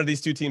last encounter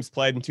these two teams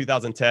played in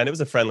 2010, it was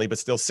a friendly, but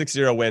still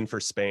 6-0 win for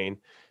Spain.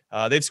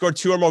 They've scored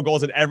 2 or more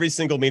goals in every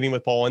single meeting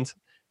with Poland.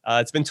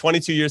 It's been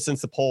 22 years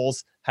since the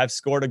Poles have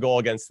scored a goal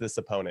against this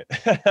opponent.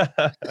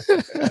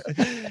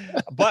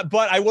 But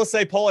I will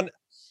say Poland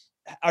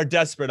are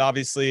desperate.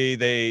 Obviously,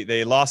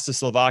 they lost to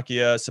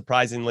Slovakia,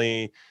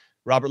 surprisingly.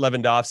 Robert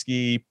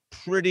Lewandowski,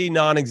 pretty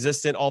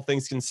non-existent, all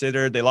things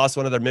considered. They lost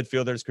one of their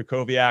midfielders,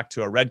 Krakowiak,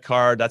 to a red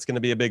card. That's going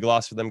to be a big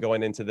loss for them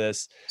going into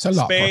this.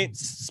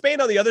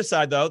 Spain on the other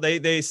side, though,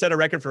 they set a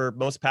record for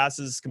most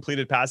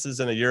completed passes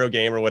in a Euro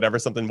game or whatever,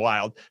 something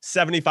wild.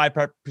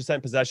 75%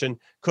 possession,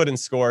 couldn't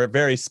score.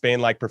 Very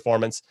Spain-like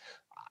performance.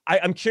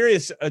 I'm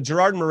curious,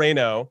 Gerard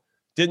Moreno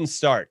didn't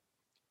start,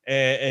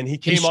 and he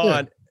came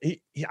on.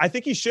 I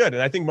think he should,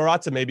 and I think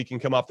Morata maybe can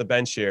come off the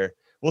bench here.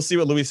 We'll see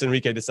what Luis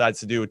Enrique decides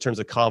to do in terms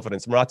of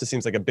confidence. Morata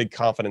seems like a big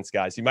confidence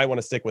guy, so you might want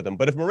to stick with him.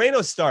 But if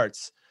Moreno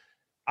starts,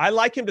 I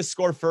like him to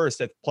score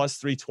first at plus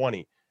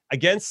 320.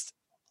 Against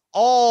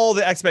all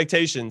the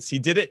expectations, he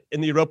did it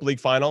in the Europa League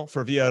final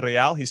for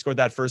Villarreal. He scored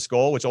that first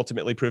goal, which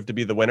ultimately proved to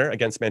be the winner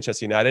against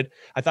Manchester United.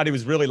 I thought he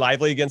was really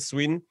lively against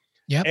Sweden.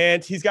 Yep.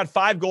 And he's got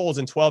 5 goals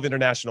in 12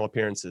 international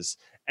appearances.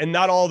 And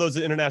not all those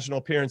international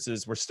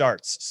appearances were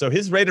starts. So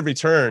his rate of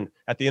return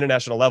at the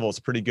international level is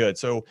pretty good.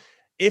 So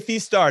if he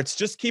starts,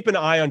 just keep an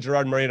eye on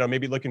Gerard Moreno,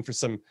 maybe looking for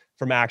some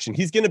action.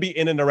 He's going to be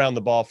in and around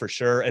the ball for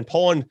sure. And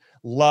Poland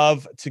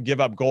love to give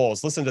up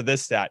goals. Listen to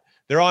this stat.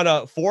 They're on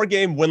a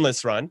 4-game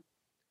winless run.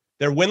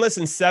 They're winless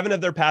in 7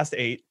 of their past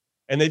 8,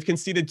 and they've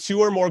conceded 2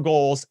 or more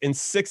goals in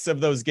 6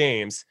 of those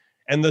games.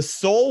 And the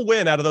sole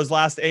win out of those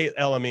last 8,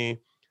 LME,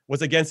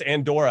 was against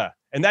Andorra.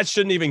 And that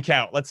shouldn't even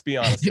count. Let's be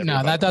honest.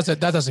 No, that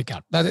doesn't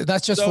count.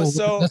 That's just for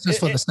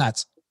the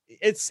stats.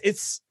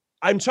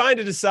 I'm trying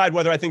to decide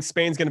whether I think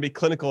Spain's going to be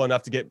clinical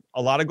enough to get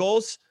a lot of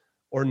goals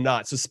or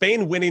not. So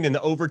Spain winning in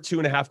the over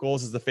 2.5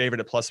 goals is the favorite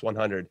at plus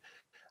 100.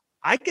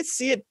 I could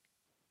see it.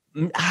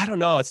 I don't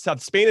know. It's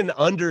tough. Spain in the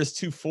under is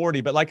 240,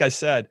 but like I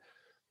said,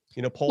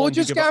 Poland. Well,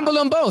 just gamble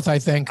on both, I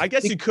think. I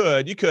guess you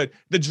could.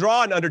 The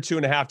draw in under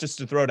 2.5, just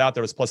to throw it out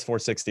there, was plus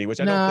 460, which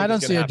I don't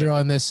see a draw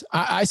in this.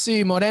 I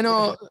see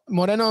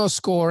Moreno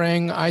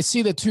scoring. I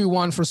see the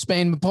 2-1 for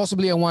Spain, but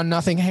possibly a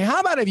 1-0. Hey,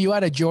 how about if you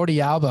had a Jordi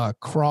Alba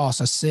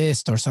cross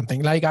assist or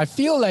something? Like, I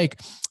feel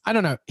like, I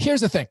don't know. Here's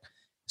the thing.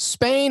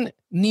 Spain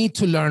need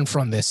to learn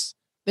from this.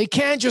 They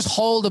can't just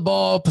hold the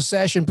ball,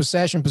 possession,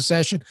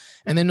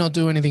 and then not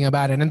do anything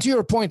about it. And to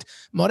your point,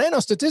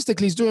 Moreno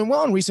statistically is doing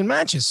well in recent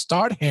matches.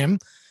 Start him.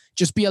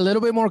 Just be a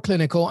little bit more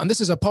clinical. And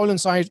this is a Poland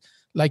side,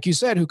 like you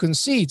said, who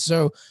concedes.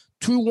 So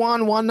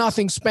 2-1,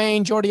 1-0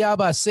 Spain, Jordi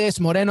Alba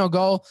assist, Moreno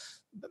goal.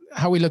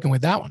 How are we looking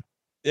with that one?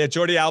 Yeah,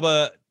 Jordi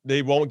Alba,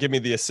 they won't give me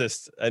the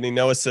assist.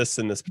 No assists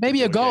in this.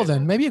 Maybe a goal game.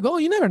 Then. Maybe a goal.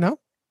 You never know.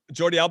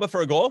 Jordi Alba for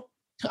a goal?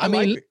 I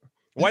mean,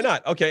 why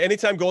not? Okay,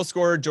 anytime goal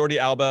scorer, Jordi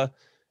Alba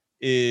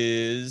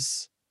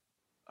is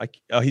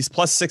he's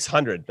plus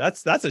 600.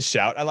 That's a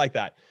shout. I like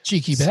that.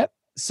 Cheeky bet.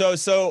 So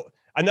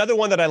Another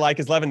one that I like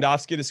is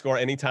Lewandowski to score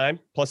anytime,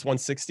 plus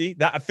 160.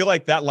 That I feel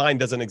like that line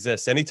doesn't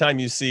exist. Anytime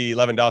you see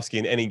Lewandowski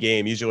in any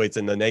game, usually it's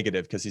in the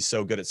negative because he's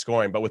so good at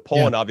scoring. But with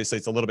Poland, obviously,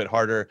 it's a little bit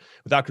harder.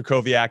 Without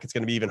Krakowiak, it's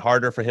going to be even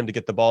harder for him to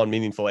get the ball in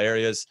meaningful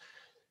areas.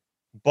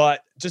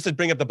 But just to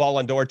bring up the ball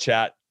on door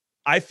chat,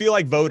 I feel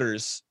like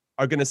voters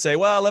are going to say,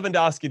 well,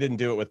 Lewandowski didn't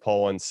do it with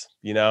Poland.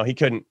 He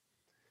couldn't.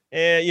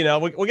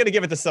 We're going to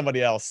give it to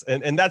somebody else.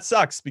 And that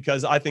sucks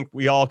because I think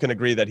we all can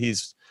agree that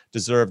he's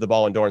deserved the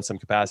ball and door in some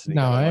capacity.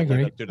 No, I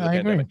agree. Due to the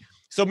pandemic.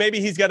 So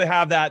maybe he's going to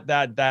have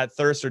that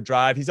thirst or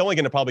drive. He's only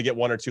going to probably get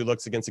 1 or 2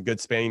 looks against a good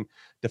Spain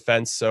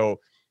defense.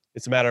 So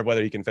it's a matter of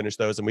whether he can finish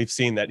those. And we've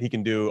seen that he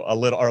can do a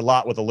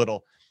lot with a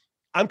little.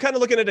 I'm kind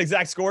of looking at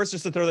exact scores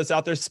just to throw this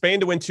out there. Spain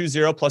to win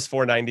 2-0 plus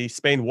 490.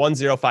 Spain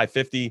 1-0,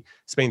 550.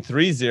 Spain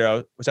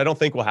 3-0, which I don't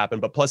think will happen,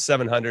 but plus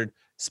 700.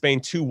 Spain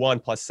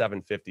 2-1 plus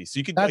 750. So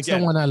you could. That's the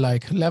one I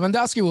like.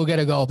 Lewandowski will get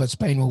a goal, but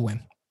Spain will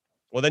win.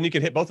 Well, then you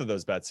could hit both of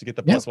those bets. You get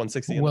the plus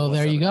 160. Well,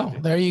 there you go.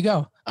 There you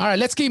go. All right,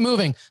 let's keep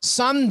moving.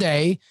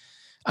 Sunday,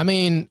 I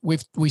mean,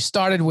 we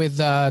started with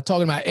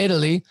talking about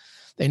Italy.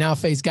 They now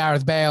face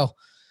Gareth Bale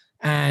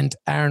and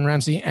Aaron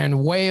Ramsey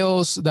and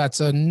Wales.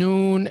 That's a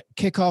noon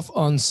kickoff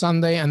on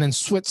Sunday. And then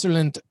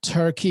Switzerland,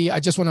 Turkey.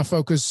 I just want to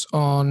focus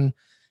on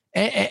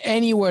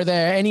anywhere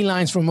there, any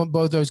lines from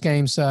both those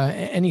games,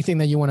 anything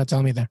that you want to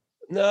tell me there.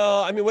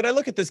 No, I mean, when I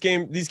look at these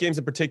games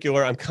in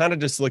particular, I'm kind of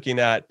just looking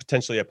at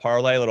potentially a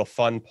parlay, a little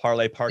fun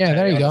parlay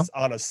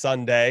on a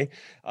Sunday.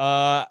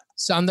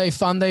 Sunday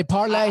fun day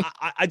parlay.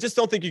 I just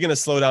don't think you're going to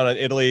slow down on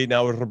Italy.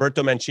 Now,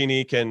 Roberto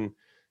Mancini can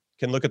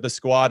look at the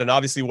squad, and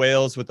obviously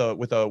Wales with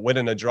a win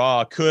and a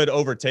draw could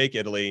overtake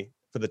Italy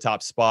for the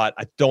top spot.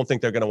 I don't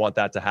think they're going to want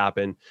that to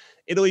happen.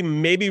 Italy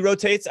maybe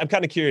rotates. I'm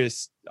kind of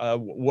curious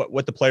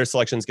what the player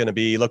selection is going to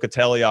be.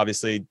 Locatelli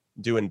obviously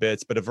doing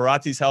bits, but if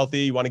Verratti's healthy,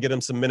 you want to get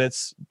him some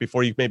minutes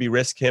before you maybe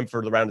risk him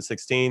for the round of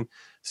 16.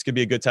 This could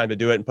be a good time to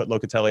do it and put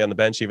Locatelli on the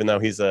bench, even though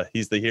he's the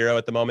hero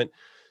at the moment.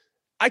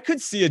 I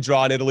could see a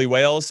draw in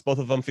Italy-Wales, both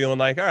of them feeling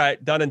like, all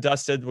right, done and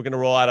dusted. We're going to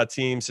roll out of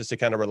teams just to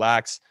kind of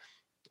relax.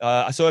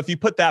 So if you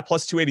put that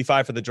plus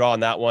 285 for the draw on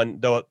that one,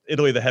 though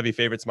Italy, the heavy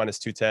favorites, minus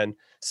 210.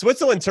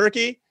 Switzerland,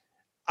 Turkey.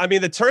 I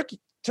mean, the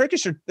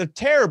Turkish they're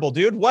terrible,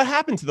 dude. What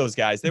happened to those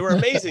guys? They were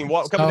amazing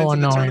coming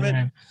into the tournament.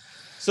 Man.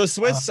 So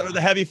Swiss are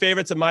the heavy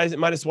favorites at minus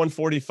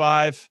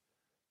 145.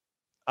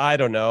 I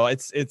don't know.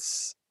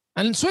 It's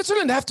and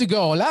Switzerland have to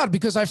go all out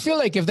because I feel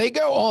like if they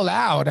go all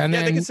out and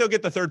then they can still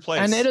get the third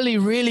place. And Italy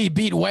really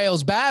beat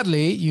Wales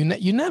badly.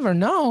 You never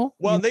know.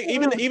 Well,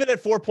 even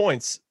at 4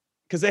 points.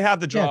 Because they have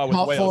the draw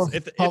with Wales.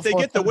 If they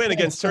get the win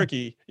against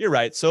Turkey, you're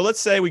right. So let's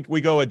say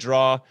we go a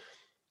draw.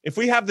 If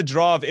we have the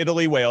draw of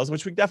Italy, Wales,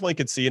 which we definitely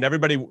could see, and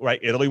everybody, right,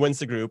 Italy wins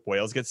the group,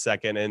 Wales gets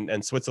second,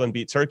 and Switzerland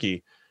beat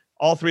Turkey.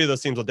 All three of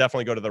those teams will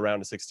definitely go to the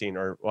round of 16,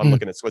 or I'm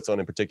looking at Switzerland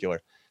in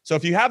particular. So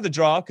if you have the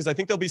draw, because I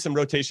think there'll be some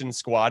rotation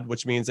squad,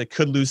 which means they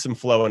could lose some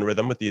flow and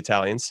rhythm with the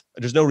Italians.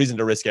 There's no reason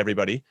to risk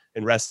everybody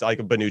and rest like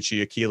a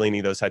Bonucci, a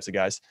Chiellini, those types of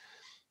guys.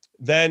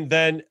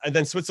 Then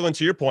Switzerland,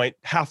 to your point,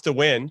 have to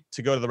win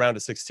to go to the round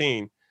of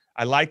 16.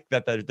 I like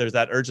that there's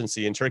that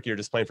urgency, in Turkey are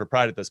just playing for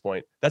pride at this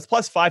point. That's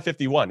plus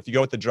 551 if you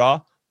go with the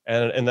draw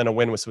and then a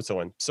win with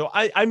Switzerland. So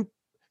I'm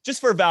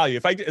just for value.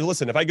 If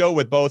I go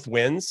with both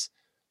wins,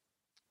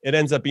 it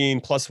ends up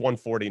being plus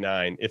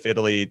 149 if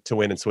Italy to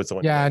win in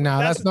Switzerland. Yeah, no,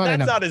 that's not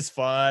enough. That's not as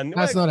fun.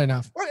 That's not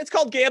enough. It's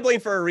called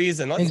gambling for a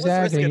reason. Let's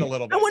risk it a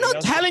little bit. And we're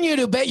not telling you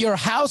to bet your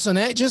house on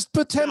it. Just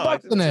put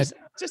 $10 on it.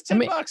 Just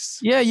 $10.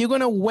 Yeah, you're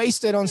going to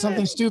waste it on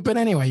something stupid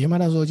anyway. You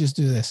might as well just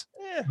do this.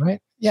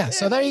 Right? Yeah.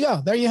 So there you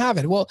go. There you have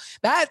it. Well,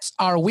 that's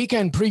our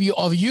weekend preview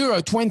of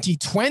Euro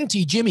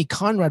 2020. Jimmy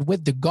Conrad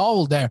with the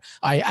goal there.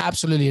 I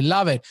absolutely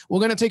love it. We're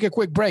going to take a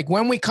quick break.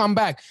 When we come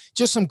back,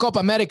 just some Copa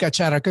America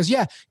chatter. Because,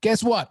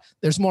 guess what?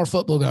 There's more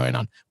football going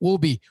on. We'll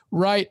be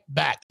right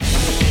back.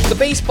 The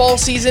baseball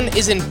season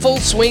is in full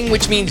swing,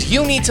 which means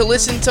you need to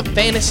listen to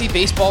Fantasy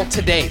Baseball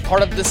Today,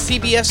 part of the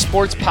CBS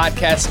Sports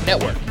Podcast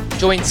Network.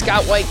 Join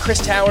Scott White,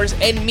 Chris Towers,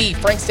 and me,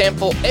 Frank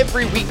Stample,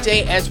 every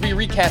weekday as we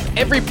recap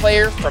every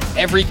player from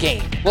every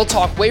game. We'll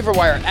talk waiver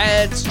wire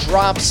ads,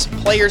 drops,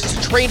 players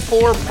to trade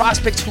for,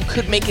 prospects who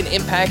could make an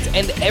impact,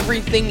 and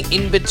everything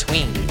in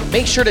between.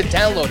 Make sure to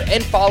download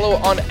and follow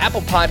on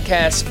Apple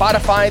Podcasts,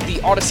 Spotify, the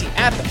Odyssey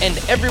app, and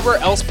everywhere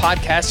else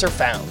podcasts are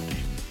found.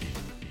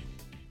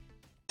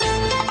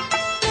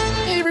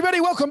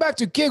 Welcome back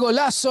to Que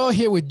Golazo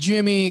here with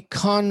Jimmy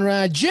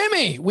Conrad.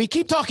 Jimmy, we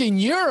keep talking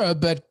Europe,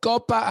 but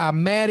Copa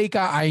America,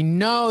 I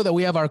know that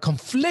we have our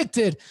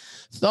conflicted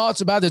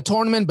thoughts about the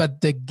tournament,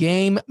 but the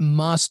game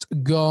must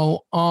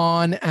go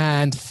on.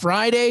 And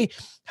Friday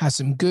has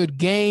some good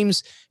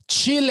games.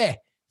 Chile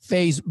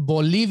face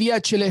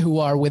Bolivia. Chile, who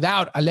are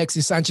without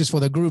Alexis Sanchez for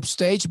the group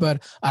stage,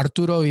 but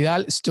Arturo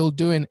Vidal still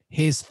doing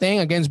his thing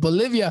against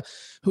Bolivia,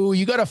 who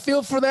you got to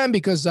feel for them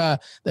because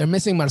they're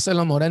missing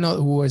Marcelo Moreno,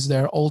 who was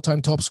their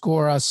all-time top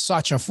scorer,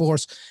 such a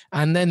force.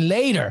 And then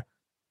later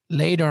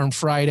on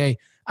Friday,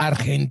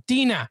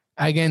 Argentina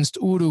against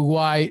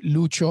Uruguay,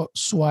 Lucho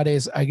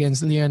Suarez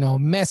against Lionel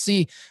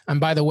Messi. And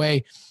by the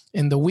way,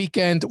 In the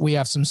weekend, we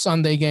have some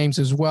Sunday games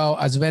as well,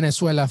 as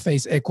Venezuela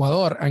face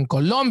Ecuador and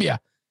Colombia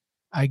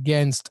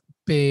against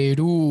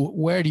Peru.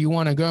 Where do you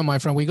want to go, my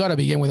friend? We got to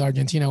begin with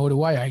Argentina,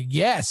 Uruguay, I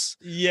guess.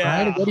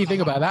 Yeah. Right? What do you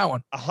think about that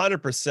one?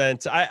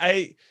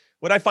 100%.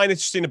 What I find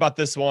interesting about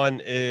this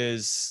one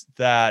is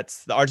that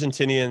the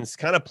Argentinians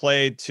kind of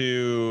played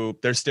to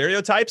their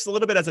stereotypes a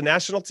little bit as a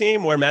national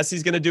team, where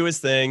Messi's going to do his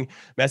thing.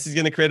 Messi's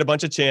going to create a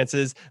bunch of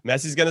chances.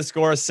 Messi's going to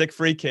score a sick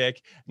free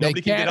kick. Nobody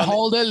can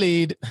hold a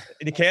lead.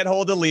 They can't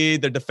hold a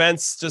lead. Their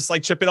defense just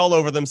like tripping all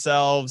over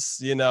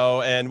themselves,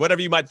 and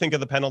whatever you might think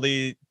of the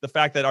penalty, the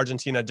fact that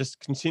Argentina just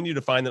continue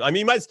to find them. I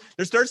mean,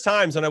 there's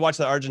times when I watch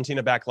the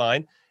Argentina back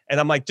line and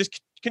I'm like,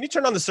 can you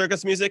turn on the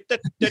circus music? The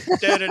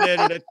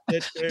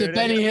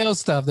Benny Hill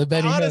stuff.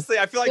 Honestly,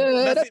 I feel like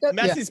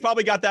Messi's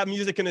probably got that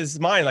music in his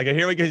mind. Like,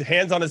 here we go,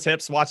 hands on his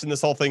hips, watching this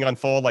whole thing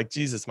unfold. Like,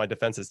 Jesus, my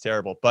defense is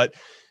terrible. But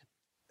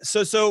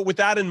so with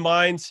that in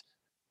mind,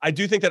 I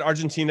do think that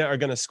Argentina are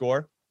going to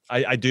score.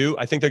 I do.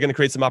 I think they're going to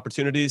create some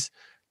opportunities.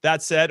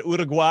 That said,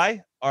 Uruguay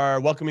are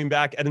welcoming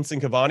back Edinson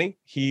Cavani.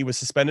 He was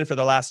suspended for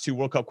the last 2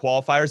 World Cup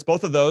qualifiers.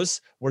 Both of those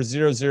were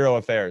 0-0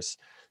 affairs.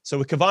 So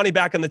with Cavani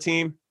back on the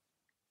team,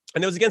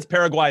 and it was against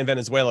Paraguay and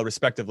Venezuela,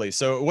 respectively.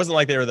 So it wasn't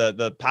like they were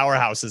the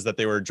powerhouses that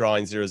they were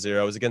drawing 0-0.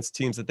 It was against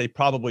teams that they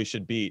probably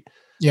should beat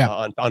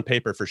on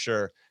paper for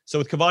sure. So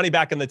with Cavani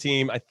back on the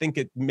team, I think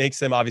it makes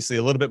them obviously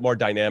a little bit more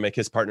dynamic,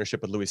 his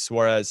partnership with Luis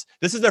Suarez.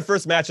 This is their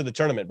first match of the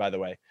tournament, by the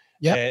way.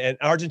 Yeah. And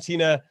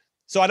Argentina,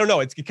 so I don't know.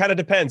 It kind of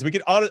depends. We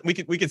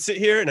could sit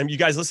here and you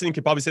guys listening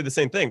could probably say the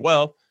same thing.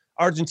 Well,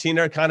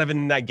 Argentina are kind of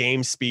in that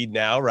game speed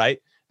now, right?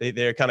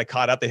 They're kind of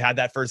caught up. They had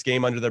that first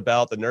game under their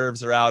belt. The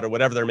nerves are out or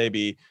whatever there may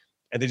be.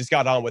 And they just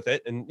got on with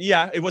it. And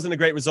yeah, it wasn't a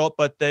great result,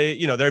 but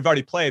they've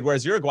already played.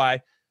 Whereas Uruguay,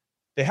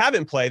 they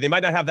haven't played. They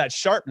might not have that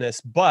sharpness,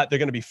 but they're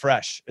going to be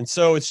fresh. And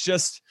so it's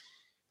just,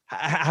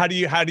 how do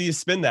you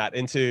spin that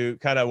into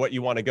kind of what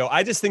you want to go?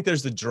 I just think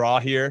there's the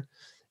draw here.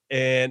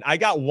 And I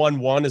got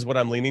 1-1 is what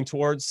I'm leaning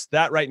towards.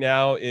 That right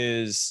now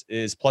is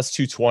plus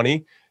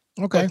 220.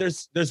 Okay.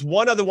 But there's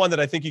one other one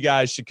that I think you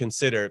guys should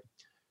consider.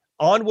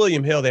 On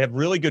William Hill, they have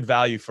really good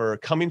value for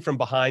coming from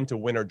behind to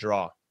win or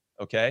draw.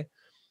 Okay.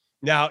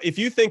 Now, if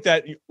you think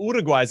that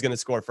Uruguay is going to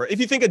score first, if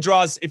you think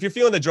if you're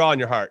feeling the draw in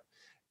your heart,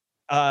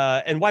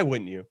 and why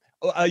wouldn't you?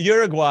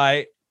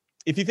 Uruguay,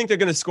 if you think they're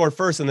going to score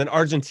first and then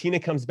Argentina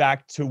comes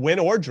back to win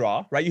or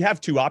draw, right? You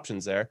have 2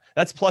 options there.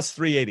 That's plus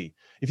 380.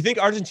 If you think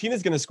Argentina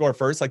is going to score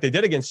first, like they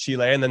did against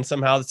Chile, and then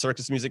somehow the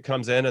circus music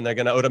comes in and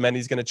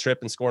Otamendi's going to trip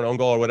and score an own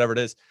goal or whatever it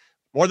is,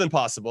 more than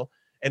possible.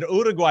 And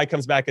Uruguay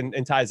comes back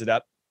and ties it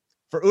up.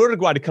 For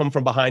Uruguay to come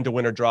from behind to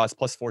win or draw is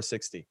plus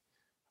 460.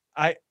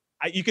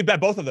 You could bet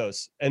both of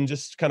those and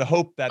just kind of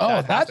hope that.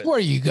 That's happens. where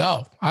you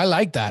go. I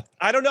like that.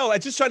 I don't know. I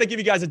just try to give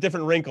you guys a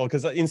different wrinkle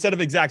because instead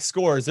of exact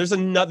scores, there's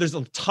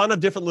a ton of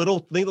different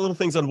little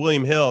things on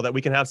William Hill that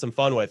we can have some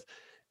fun with.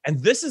 And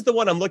this is the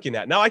one I'm looking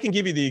at. Now I can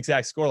give you the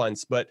exact score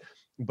lines, but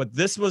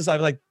this was, I'm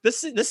like,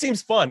 this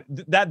seems fun.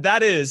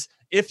 That is,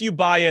 if you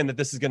buy in that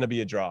this is going to be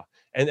a draw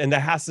and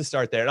that has to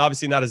start there. And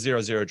obviously not a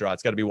 0-0 draw.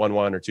 It's got to be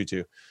 1-1 or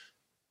 2-2.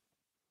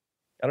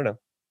 I don't know.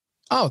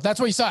 Oh, that's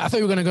what you saw. I thought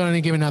you were going to go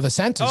and give another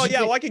sentence. Oh,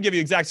 yeah. Well, I can give you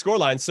exact score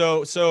line.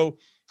 So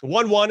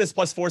 1-1 is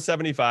plus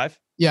 475.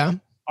 Yeah.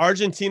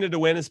 Argentina to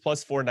win is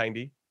plus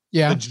 490.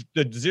 Yeah.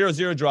 The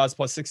 0-0 draw is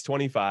plus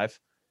 625.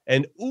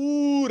 And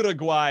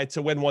Uruguay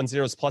to win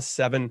 1-0 is plus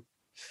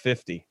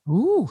 750.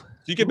 Ooh. So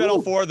you can bet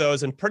all 4 of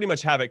those and pretty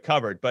much have it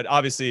covered. But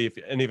obviously, if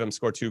any of them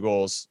score 2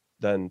 goals,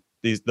 then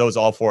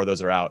all 4 of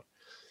those are out.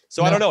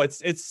 So I don't know.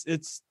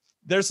 It's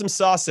there's some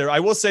sauce there. I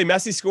will say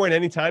Messi scoring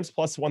any times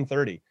plus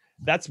 130.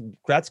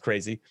 That's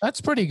crazy.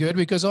 That's pretty good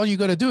because all you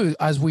got to do,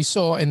 as we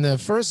saw in the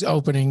first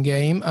opening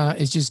game,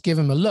 is just give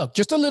him a look.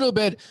 Just a little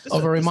bit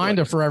of a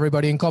reminder for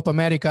everybody in Copa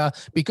America,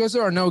 because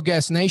there are no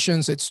guest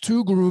nations. It's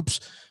 2 groups,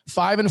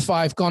 5 and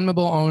 5,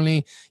 CONMEBOL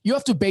only. You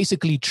have to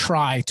basically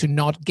try to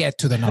not get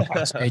to the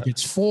knockout stage.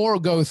 It's 4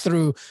 go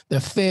through, the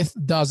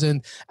 5th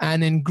doesn't.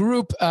 And in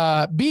Group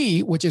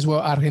B, which is where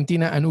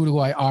Argentina and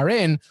Uruguay are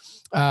in,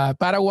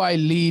 Paraguay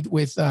lead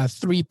with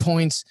 3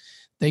 points.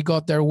 They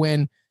got their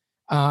win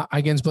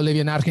against Bolivia.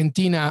 And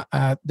Argentina,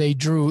 they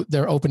drew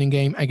their opening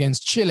game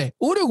against Chile.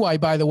 Uruguay,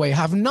 by the way,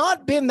 have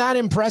not been that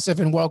impressive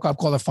in World Cup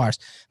qualifiers.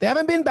 They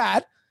haven't been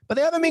bad, but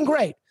they haven't been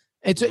great.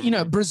 It's,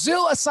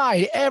 Brazil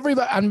aside,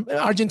 everybody, and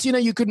Argentina,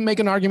 you could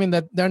make an argument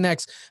that they're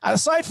next.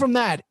 Aside from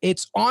that,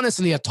 it's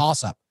honestly a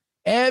toss-up.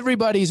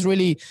 Everybody's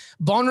really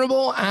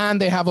vulnerable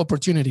and they have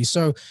opportunities.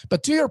 So,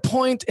 but to your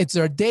point, it's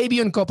their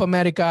debut in Copa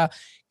America.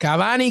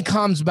 Cavani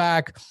comes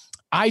back.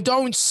 I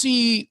don't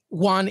see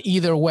one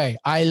either way.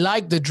 I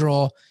like the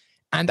draw,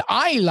 and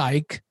I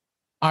like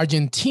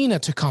Argentina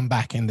to come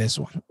back in this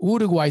one.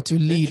 Uruguay to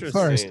lead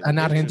first, and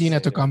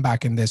Argentina to come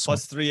back in this one.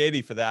 Plus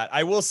 380 for that.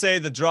 I will say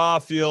the draw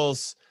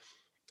feels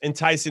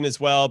enticing as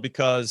well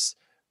because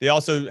they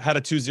also had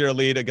a 2-0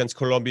 lead against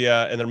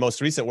Colombia in their most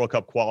recent World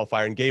Cup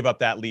qualifier and gave up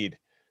that lead.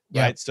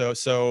 Yeah. Right.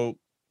 So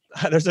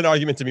there's an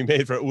argument to be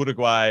made for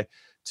Uruguay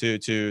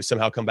to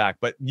somehow come back,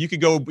 but you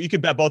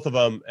could bet both of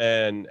them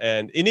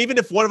and even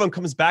if one of them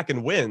comes back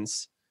and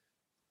wins,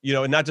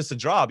 and not just a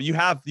draw, but you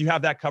have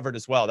that covered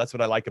as well. That's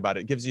what I like about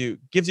it. It gives you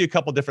a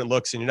couple different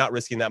looks, and you're not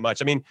risking that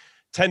much. I mean,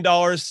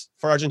 $10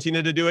 for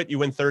Argentina to do it, you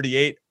win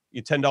 38.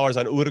 You $10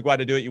 on Uruguay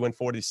to do it, you win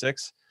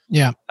 46.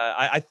 Yeah.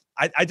 I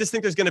just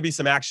think there's going to be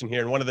some action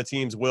here, and one of the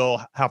teams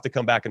will have to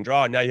come back and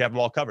draw. And now you have them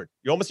all covered.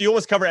 You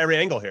almost cover every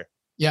angle here.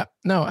 Yeah.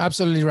 No,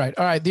 absolutely right.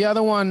 All right. The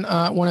other one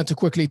I wanted to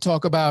quickly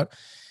talk about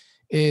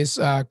is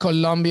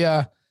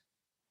Colombia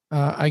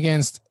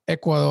against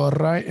Ecuador,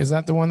 right? Is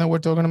that the one that we're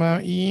talking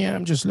about? Yeah,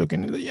 I'm just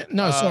looking.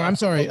 I'm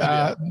sorry.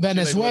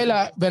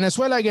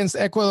 Venezuela against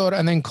Ecuador,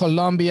 and then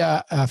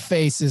Colombia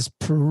faces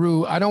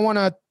Peru. I don't want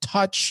to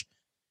touch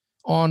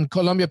on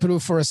Colombia, Peru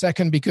for a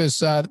second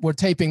because we're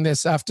taping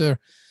this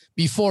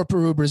before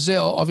Peru,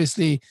 Brazil.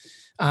 Obviously,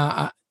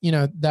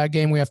 that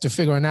game we have to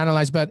figure and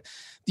analyze. But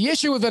the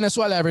issue with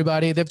Venezuela,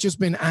 everybody, they've just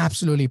been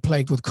absolutely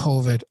plagued with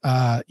COVID.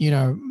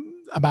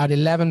 About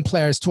 11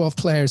 players, 12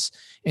 players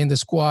in the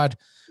squad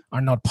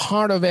are not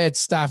part of it,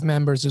 staff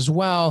members as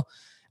well.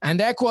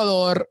 And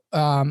Ecuador,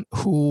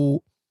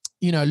 who,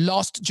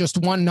 lost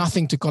just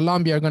 1-0 to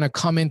Colombia, are going to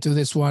come into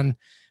this one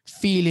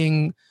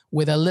feeling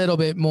with a little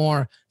bit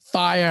more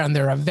fire, and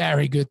they're a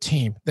very good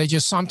team. They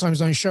just sometimes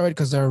don't show it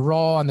because they're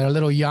raw and they're a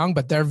little young,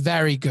 but they're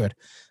very good.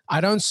 I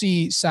don't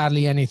see,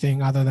 sadly,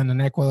 anything other than an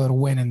Ecuador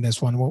win in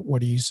this one.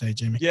 What do you say,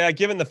 Jimmy? Yeah,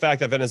 given the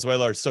fact that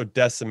Venezuela are so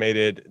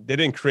decimated, they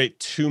didn't create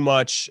too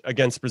much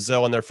against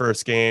Brazil in their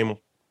first game,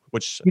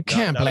 which you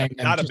can't blame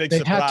them. Not a big they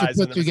surprise. They had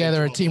to put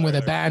together a team with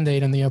a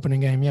Band-Aid in the opening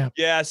game, yeah.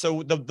 Yeah,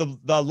 so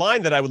the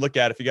line that I would look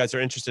at if you guys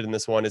are interested in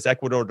this one is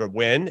Ecuador to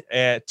win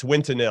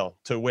 2-0,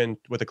 to win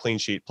with a clean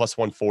sheet, plus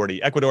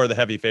 140. Ecuador are the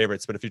heavy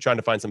favorites, but if you're trying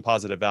to find some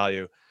positive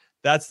value,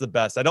 that's the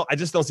best. I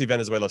just don't see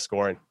Venezuela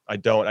scoring. I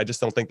just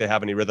don't think they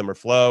have any rhythm or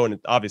flow. And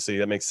obviously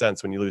that makes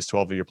sense when you lose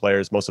 12 of your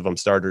players, most of them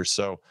starters.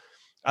 So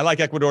I like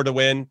Ecuador to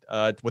win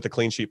with a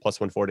clean sheet, plus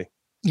 140.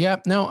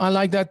 Yeah, no, I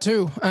like that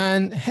too.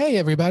 And hey,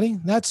 everybody,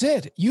 that's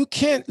it. You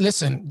can't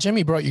listen.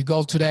 Jimmy brought you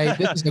gold today.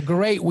 This is a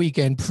great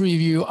weekend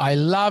preview. I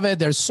love it.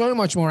 There's so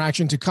much more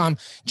action to come.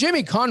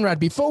 Jimmy Conrad,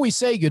 before we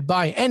say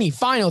goodbye, any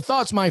final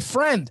thoughts, my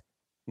friend?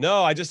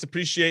 No, I just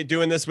appreciate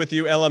doing this with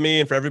you,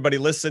 LME, and for everybody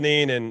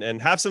listening, and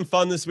have some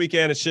fun this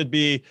weekend. It should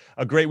be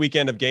a great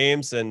weekend of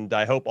games, and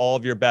I hope all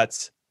of your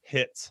bets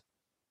hit.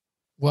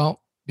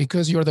 Well,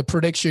 because you're the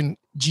prediction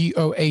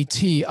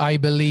GOAT, I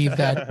believe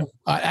that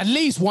at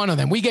least one of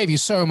them. We gave you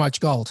so much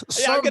gold.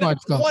 Much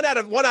gold.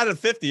 One out of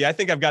 50. I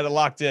think I've got it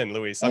locked in,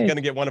 Luis. I'm going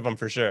to get one of them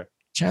for sure.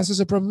 Chances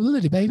of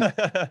probability, baby.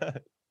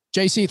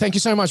 JC, thank you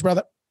so much,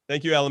 brother.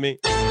 Thank you, LME.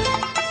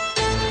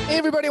 Hey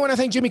everybody, I want to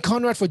thank Jimmy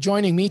Conrad for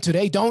joining me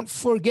today. Don't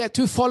forget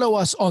to follow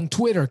us on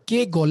Twitter,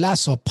 Que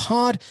Golazo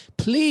Pod.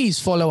 Please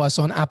follow us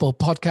on Apple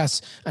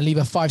Podcasts and leave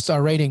a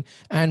 5-star rating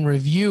and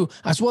review,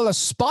 as well as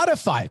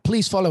Spotify.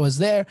 Please follow us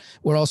there.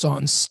 We're also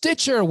on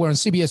Stitcher. We're on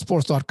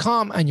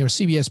CBSSports.com and your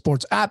CBS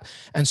Sports app.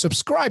 And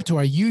subscribe to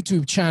our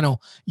YouTube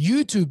channel,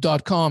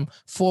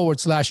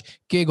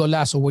 youtube.com/Que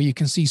Golazo, where you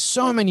can see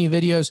so many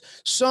videos,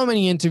 so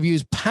many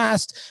interviews,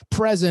 past,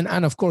 present,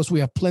 and of course,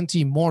 we have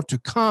plenty more to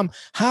come.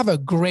 Have a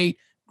great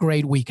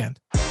weekend.